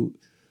 2,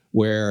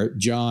 where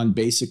John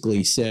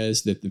basically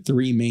says that the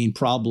 3 main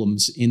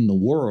problems in the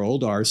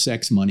world are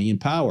sex, money,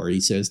 and power.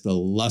 He says the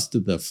lust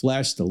of the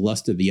flesh, the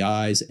lust of the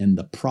eyes, and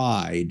the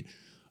pride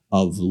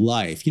of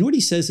life. You know what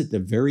he says at the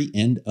very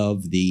end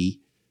of the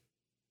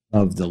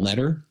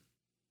letter?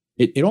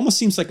 It almost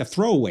seems like a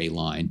throwaway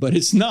line, but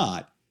it's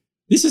not.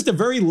 This is the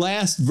very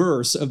last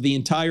verse of the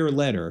entire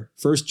letter,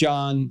 1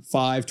 John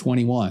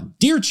 5:21.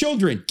 Dear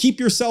children, keep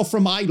yourself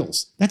from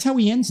idols. That's how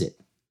he ends it.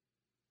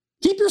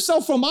 Keep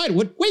yourself from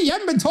idols. Wait, you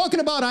haven't been talking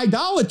about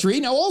idolatry.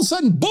 Now all of a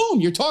sudden,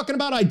 boom, you're talking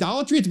about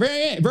idolatry. At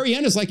the very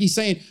end, it's like he's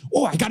saying,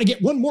 oh, I got to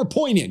get one more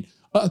point in.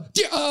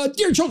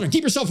 Dear children,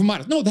 keep yourself from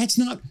idols. No, that's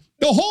not.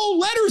 The whole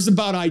letter is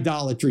about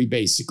idolatry,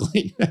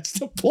 basically. That's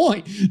the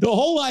point. The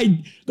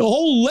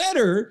whole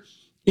letter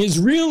is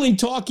really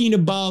talking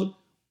about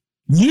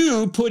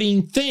you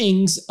putting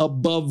things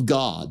above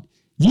God.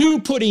 You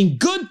putting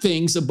good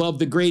things above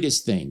the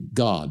greatest thing,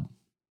 God.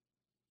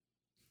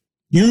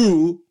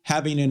 You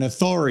having an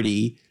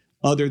authority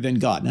other than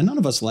God. Now, none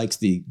of us likes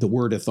the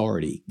word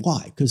authority.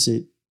 Why? Because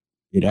it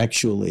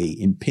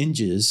actually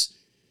impinges.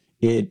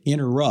 It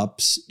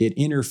interrupts, it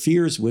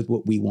interferes with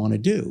what we want to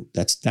do.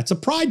 That's a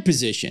pride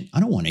position. I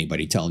don't want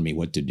anybody telling me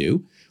what to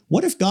do.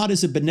 What if God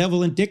is a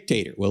benevolent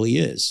dictator? Well, he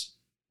is.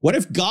 What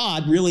if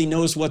God really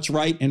knows what's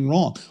right and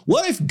wrong?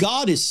 What if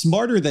God is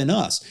smarter than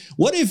us?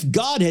 What if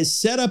God has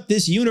set up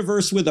this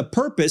universe with a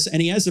purpose,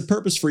 and he has a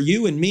purpose for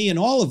you and me and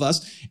all of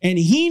us, and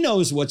he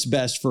knows what's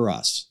best for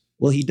us?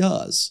 Well, he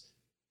does.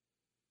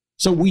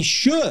 So we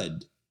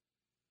should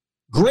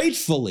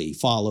gratefully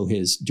follow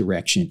his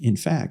direction. In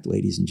fact,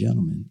 ladies and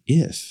gentlemen,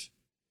 if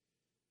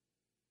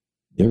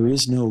there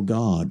is no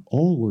God,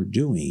 all we're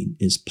doing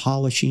is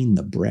polishing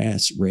the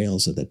brass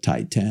rails of the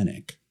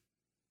Titanic.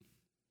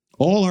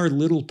 All our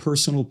little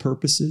personal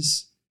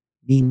purposes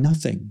mean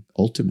nothing,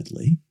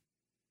 ultimately.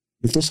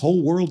 If this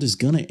whole world is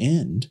going to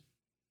end,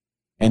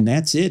 and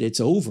that's it, it's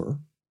over,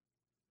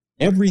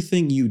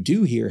 everything you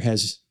do here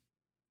has,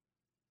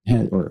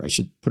 or I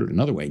should put it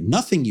another way,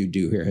 nothing you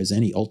do here has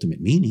any ultimate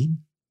meaning.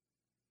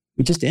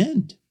 We just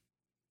end.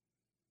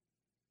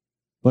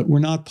 But we're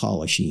not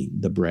polishing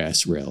the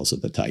brass rails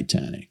of the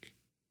Titanic.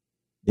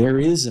 There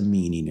is a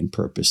meaning and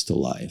purpose to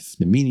life.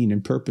 The meaning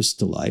and purpose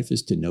to life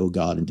is to know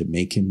God and to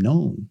make him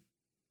known.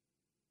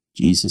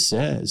 Jesus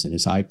says in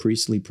his high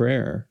priestly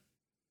prayer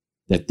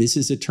that this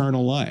is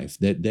eternal life,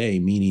 that they,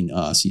 meaning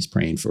us, he's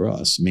praying for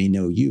us, may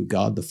know you,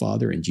 God the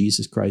Father, and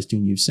Jesus Christ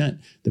whom you've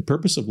sent. The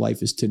purpose of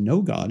life is to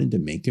know God and to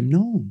make him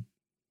known.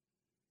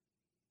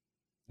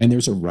 And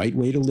there's a right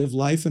way to live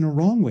life and a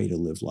wrong way to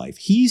live life.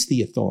 He's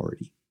the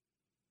authority,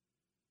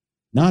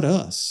 not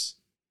us.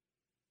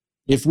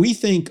 If we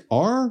think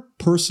our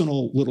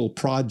personal little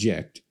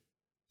project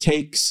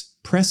takes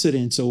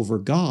precedence over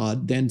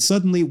God, then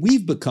suddenly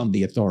we've become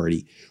the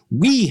authority.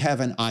 We have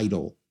an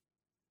idol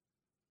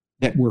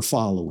that we're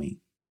following.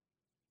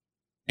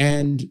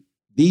 And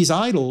these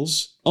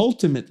idols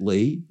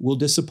ultimately will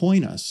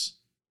disappoint us,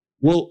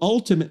 will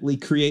ultimately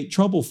create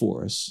trouble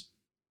for us.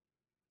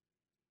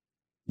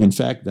 In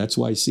fact, that's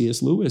why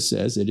C.S. Lewis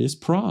says it is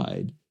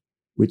pride,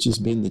 which has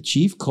been the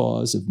chief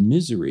cause of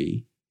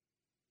misery.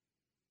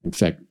 In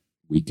fact,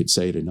 we could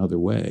say it another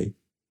way.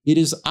 It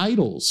is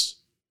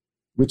idols,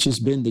 which has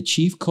been the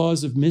chief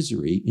cause of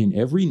misery in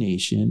every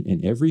nation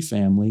and every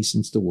family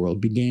since the world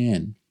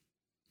began.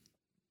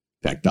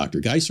 In fact, Dr.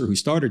 Geisler, who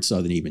started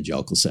Southern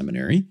Evangelical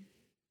Seminary,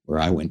 where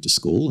I went to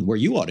school and where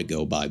you ought to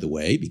go, by the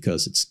way,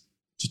 because it's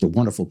just a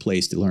wonderful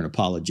place to learn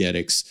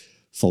apologetics,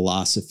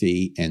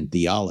 philosophy, and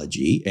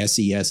theology,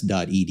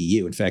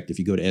 ses.edu. In fact, if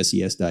you go to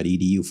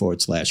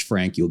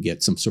ses.edu/Frank, you'll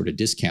get some sort of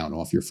discount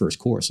off your first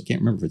course. I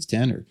can't remember if it's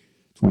 10 or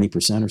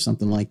 20% or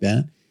something like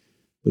that,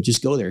 but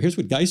just go there. Here's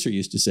what Geisler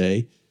used to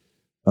say.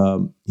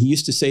 He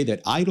used to say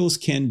that idols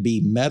can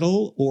be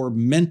metal or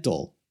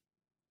mental.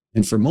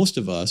 And for most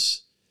of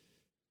us,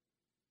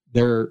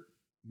 they're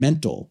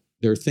mental.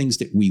 There are things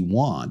that we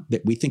want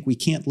that we think we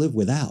can't live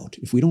without.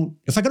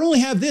 If I could only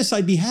have this,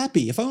 I'd be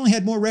happy. If I only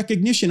had more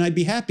recognition, I'd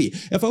be happy.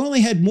 If I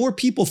only had more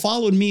people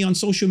following me on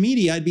social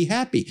media, I'd be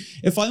happy.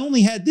 If I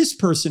only had this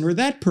person or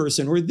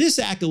this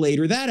accolade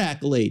or that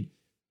accolade,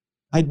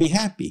 I'd be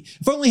happy.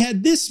 If I only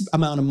had this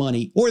amount of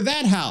money or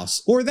that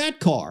house or that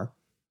car,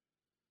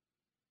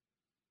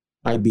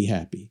 I'd be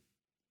happy.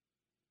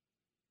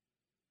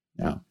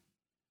 Now,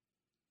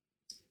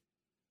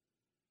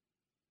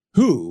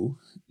 who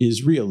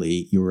is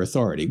really your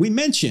authority? We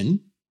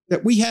mentioned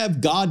that we have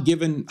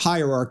God-given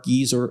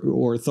hierarchies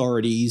or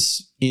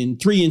authorities in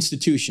 3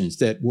 institutions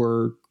that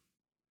were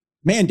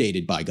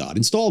mandated by God,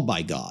 installed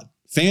by God: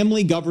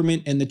 family,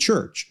 government, and the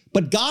church.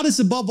 But God is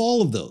above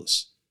all of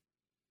those.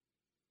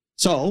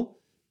 So,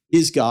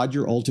 is God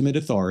your ultimate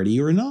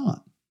authority or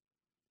not?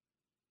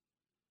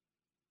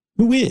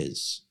 Who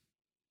is?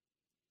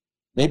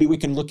 Maybe we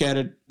can look at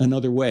it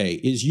another way.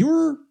 Is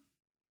your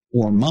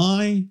or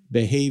my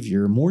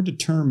behavior more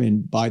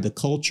determined by the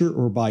culture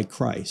or by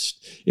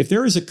Christ? If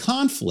there is a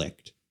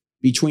conflict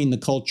between the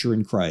culture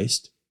and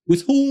Christ,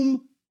 with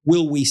whom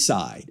will we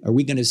side? Are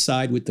we going to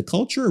side with the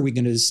culture or are we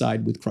going to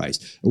side with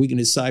Christ? Are we going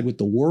to side with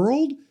the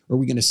world or are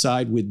we going to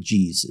side with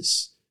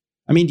Jesus?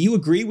 I mean, do you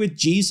agree with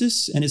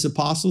Jesus and his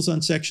apostles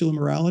on sexual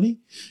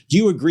immorality? Do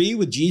you agree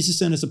with Jesus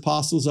and his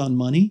apostles on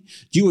money?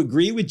 Do you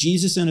agree with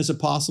Jesus and his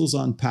apostles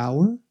on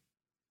power?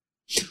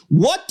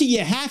 What do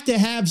you have to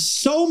have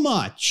so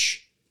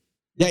much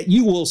that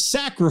you will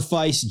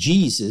sacrifice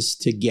Jesus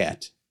to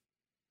get?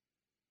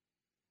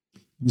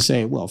 You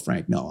say, well,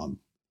 Frank, no,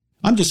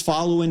 I'm just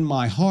following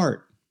my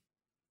heart.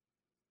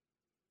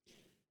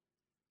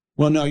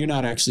 Well, no, you're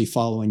not actually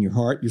following your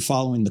heart. You're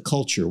following the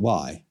culture.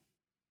 Why?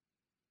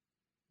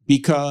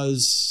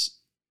 Because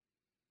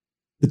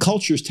the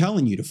culture is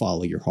telling you to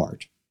follow your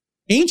heart.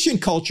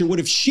 Ancient culture would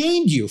have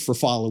shamed you for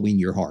following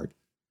your heart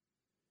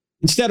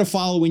instead of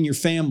following your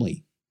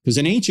family. Because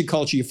in ancient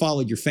culture, you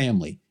followed your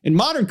family. In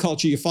modern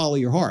culture, you follow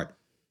your heart.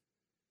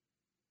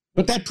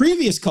 But that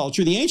previous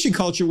culture, the ancient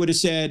culture, would have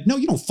said, no,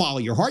 you don't follow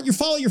your heart, you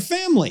follow your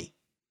family.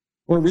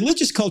 Or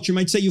religious culture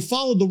might say you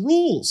follow the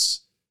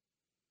rules.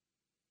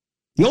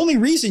 The only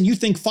reason you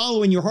think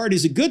following your heart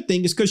is a good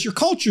thing is because your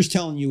culture's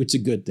telling you it's a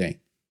good thing.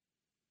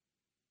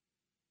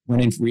 When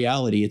in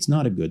reality, it's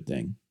not a good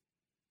thing.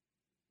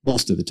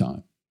 Most of the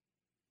time.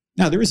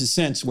 Now, there is a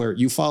sense where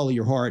you follow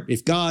your heart.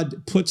 If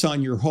God puts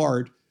on your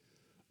heart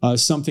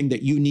something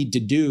that you need to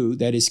do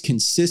that is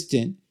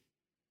consistent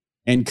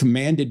and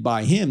commanded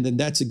by him, then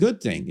that's a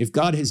good thing. If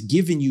God has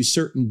given you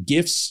certain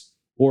gifts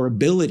or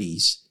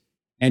abilities,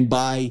 and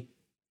by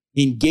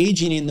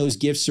engaging in those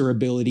gifts or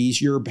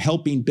abilities, you're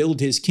helping build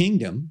his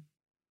kingdom,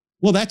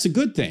 well, that's a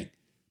good thing.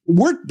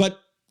 But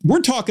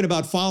we're talking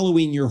about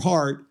following your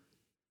heart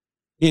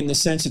in the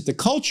sense that the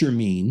culture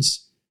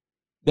means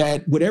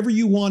that whatever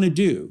you want to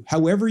do,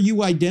 however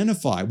you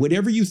identify,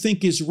 whatever you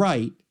think is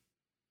right,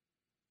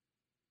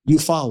 you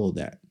follow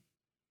that.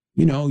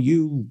 You know,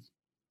 you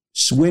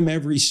swim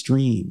every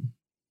stream.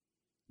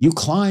 You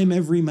climb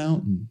every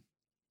mountain.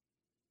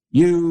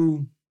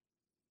 You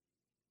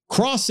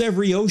cross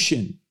every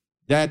ocean.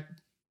 Is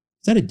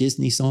that a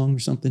Disney song or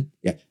something?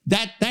 Yeah,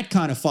 that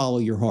kind of follow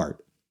your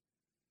heart.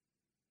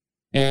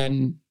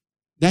 And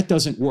that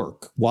doesn't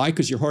work. Why?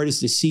 Because your heart is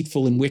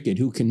deceitful and wicked.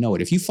 Who can know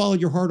it? If you followed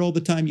your heart all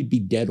the time, you'd be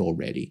dead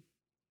already.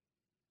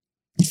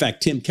 In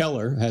fact, Tim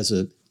Keller has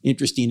an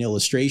interesting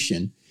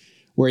illustration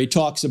where he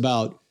talks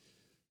about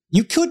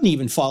you couldn't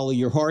even follow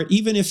your heart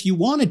even if you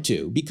wanted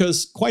to,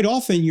 because quite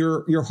often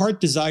your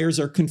heart desires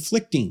are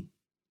conflicting.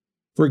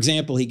 For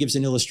example, he gives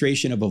an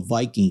illustration of a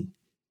Viking,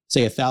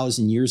 say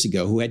 1,000 years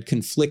ago, who had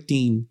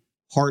conflicting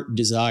heart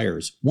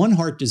desires. One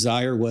heart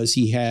desire was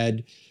he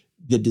had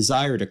the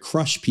desire to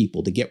crush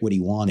people to get what he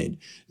wanted.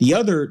 The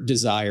other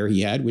desire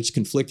he had, which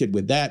conflicted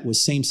with that,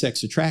 was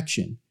same-sex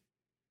attraction.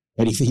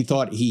 But he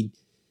thought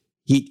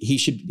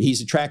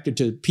he's attracted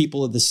to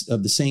people of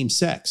the same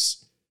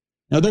sex.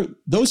 Now,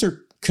 those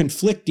are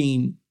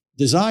conflicting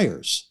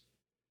desires.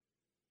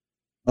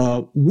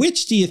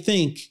 Which do you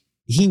think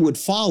he would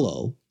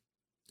follow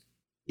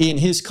in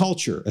his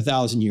culture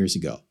 1,000 years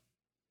ago?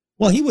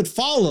 Well, he would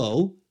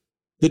follow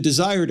the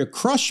desire to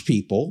crush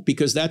people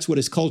because that's what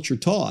his culture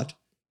taught.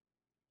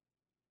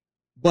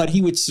 but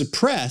he would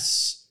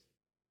suppress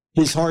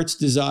his heart's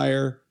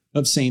desire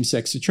of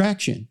same-sex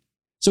attraction.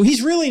 So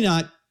he's really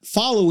not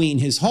following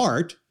his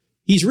heart.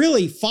 He's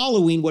really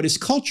following what his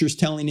culture's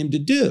telling him to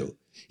do.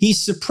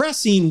 He's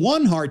suppressing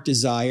one heart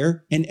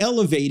desire and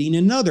elevating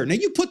another. Now,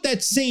 you put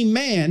that same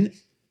man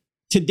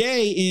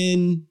today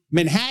in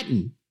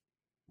Manhattan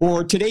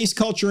or today's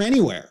culture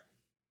anywhere.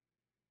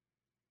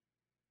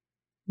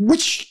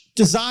 Which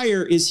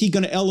desire is he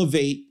going to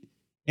elevate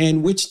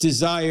and which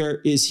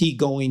desire is he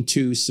going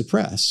to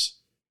suppress?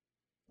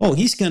 Oh,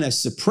 he's going to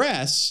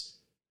suppress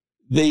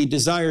the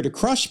desire to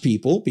crush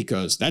people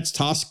because that's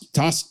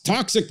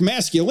toxic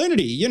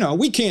masculinity. You know,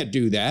 we can't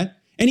do that.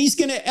 And he's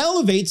going to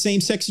elevate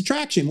same-sex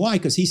attraction. Why?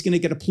 Because he's going to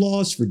get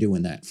applause for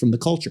doing that from the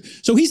culture.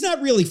 So he's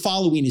not really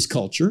following his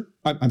culture.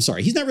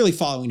 He's not really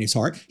following his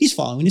heart. He's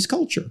following his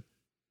culture.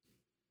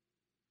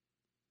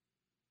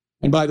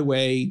 And by the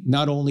way,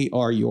 not only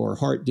are your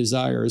heart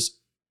desires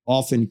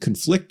often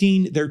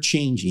conflicting, they're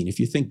changing. If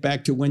you think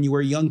back to when you were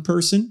a young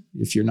person,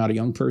 if you're not a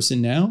young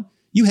person now,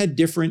 you had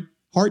different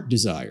heart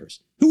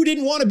desires. Who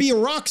didn't want to be a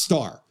rock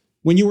star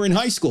when you were in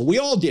high school? We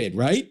all did,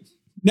 right?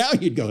 Now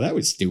you'd go, that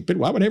was stupid.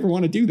 Why would I ever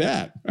want to do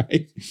that,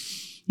 right?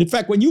 In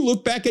fact, when you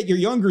look back at your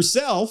younger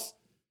self,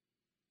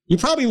 you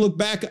probably look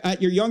back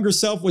at your younger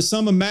self with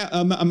some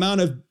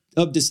amount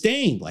of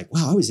disdain. Like,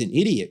 wow, I was an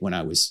idiot when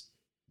I was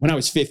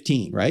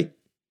 15, right?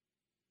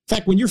 In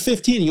fact, when you're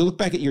 15 and you look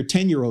back at your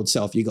 10-year-old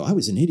self, you go, I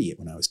was an idiot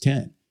when I was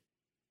 10.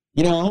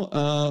 You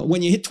know,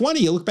 when you hit 20,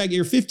 you look back at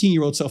your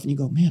 15-year-old self and you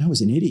go, man, I was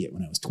an idiot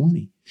when I was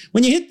 20.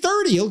 When you hit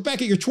 30, you look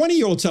back at your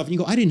 20-year-old self and you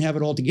go, I didn't have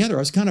it all together. I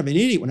was kind of an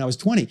idiot when I was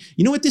 20.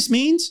 You know what this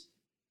means?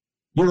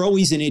 You're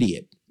always an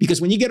idiot. Because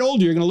when you get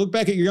older, you're going to look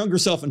back at your younger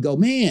self and go,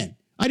 man,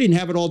 I didn't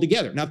have it all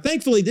together. Now,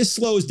 thankfully, this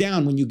slows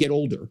down when you get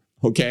older,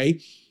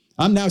 okay?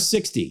 I'm now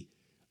 60.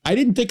 I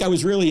didn't think I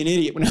was really an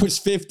idiot when I was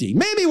 50.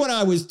 Maybe when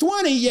I was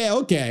 20, yeah,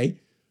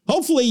 okay.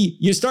 Hopefully,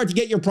 you start to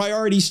get your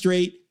priorities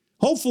straight.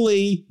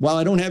 Hopefully, while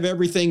I don't have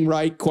everything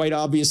right, quite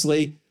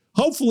obviously,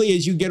 hopefully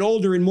as you get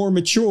older and more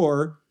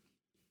mature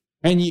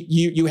and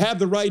you have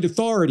the right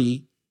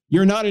authority,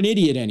 you're not an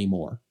idiot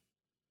anymore.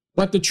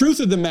 But the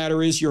truth of the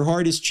matter is your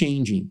heart is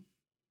changing.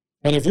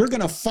 And if you're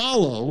going to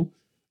follow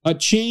a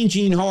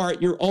changing heart,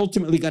 you're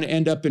ultimately going to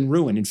end up in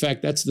ruin. In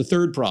fact, that's the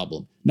third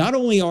problem. Not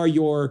only are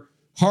your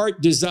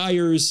heart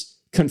desires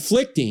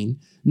conflicting,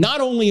 not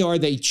only are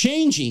they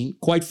changing,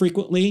 quite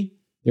frequently,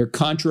 they're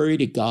contrary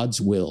to God's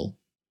will.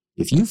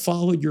 If you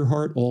followed your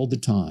heart all the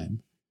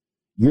time,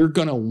 you're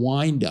going to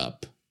wind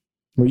up,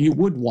 or you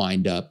would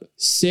wind up,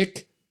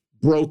 sick,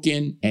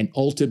 broken, and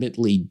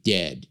ultimately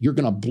dead. You're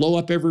going to blow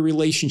up every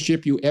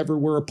relationship you ever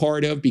were a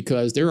part of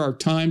because there are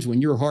times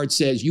when your heart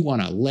says you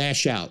want to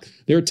lash out.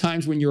 There are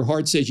times when your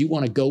heart says you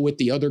want to go with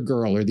the other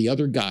girl or the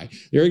other guy.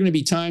 There are going to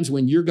be times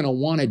when you're going to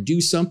want to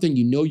do something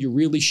you know you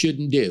really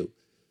shouldn't do.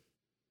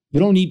 You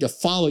don't need to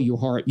follow your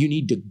heart. You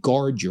need to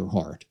guard your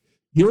heart.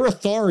 Your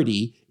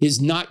authority is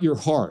not your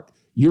heart.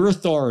 Your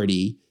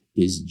authority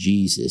is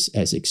Jesus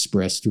as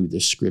expressed through the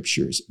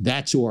scriptures.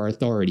 That's who our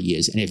authority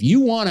is. And if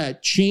you want to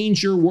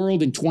change your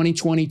world in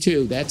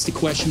 2022, that's the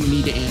question you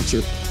need to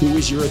answer. Who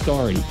is your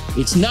authority?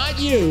 It's not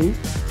you.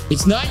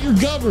 It's not your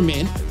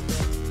government.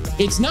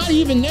 It's not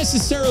even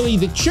necessarily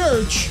the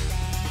church.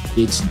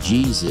 It's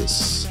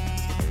Jesus.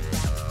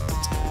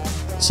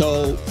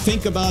 So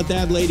think about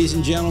that, ladies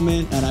and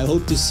gentlemen, and I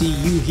hope to see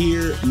you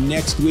here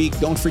next week.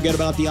 Don't forget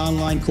about the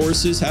online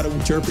courses, How to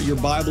Interpret Your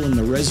Bible and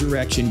the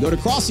Resurrection. Go to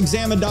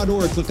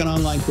crossexamine.org, click on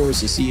online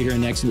courses. See you here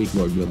next week,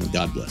 Lord willing.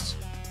 God bless.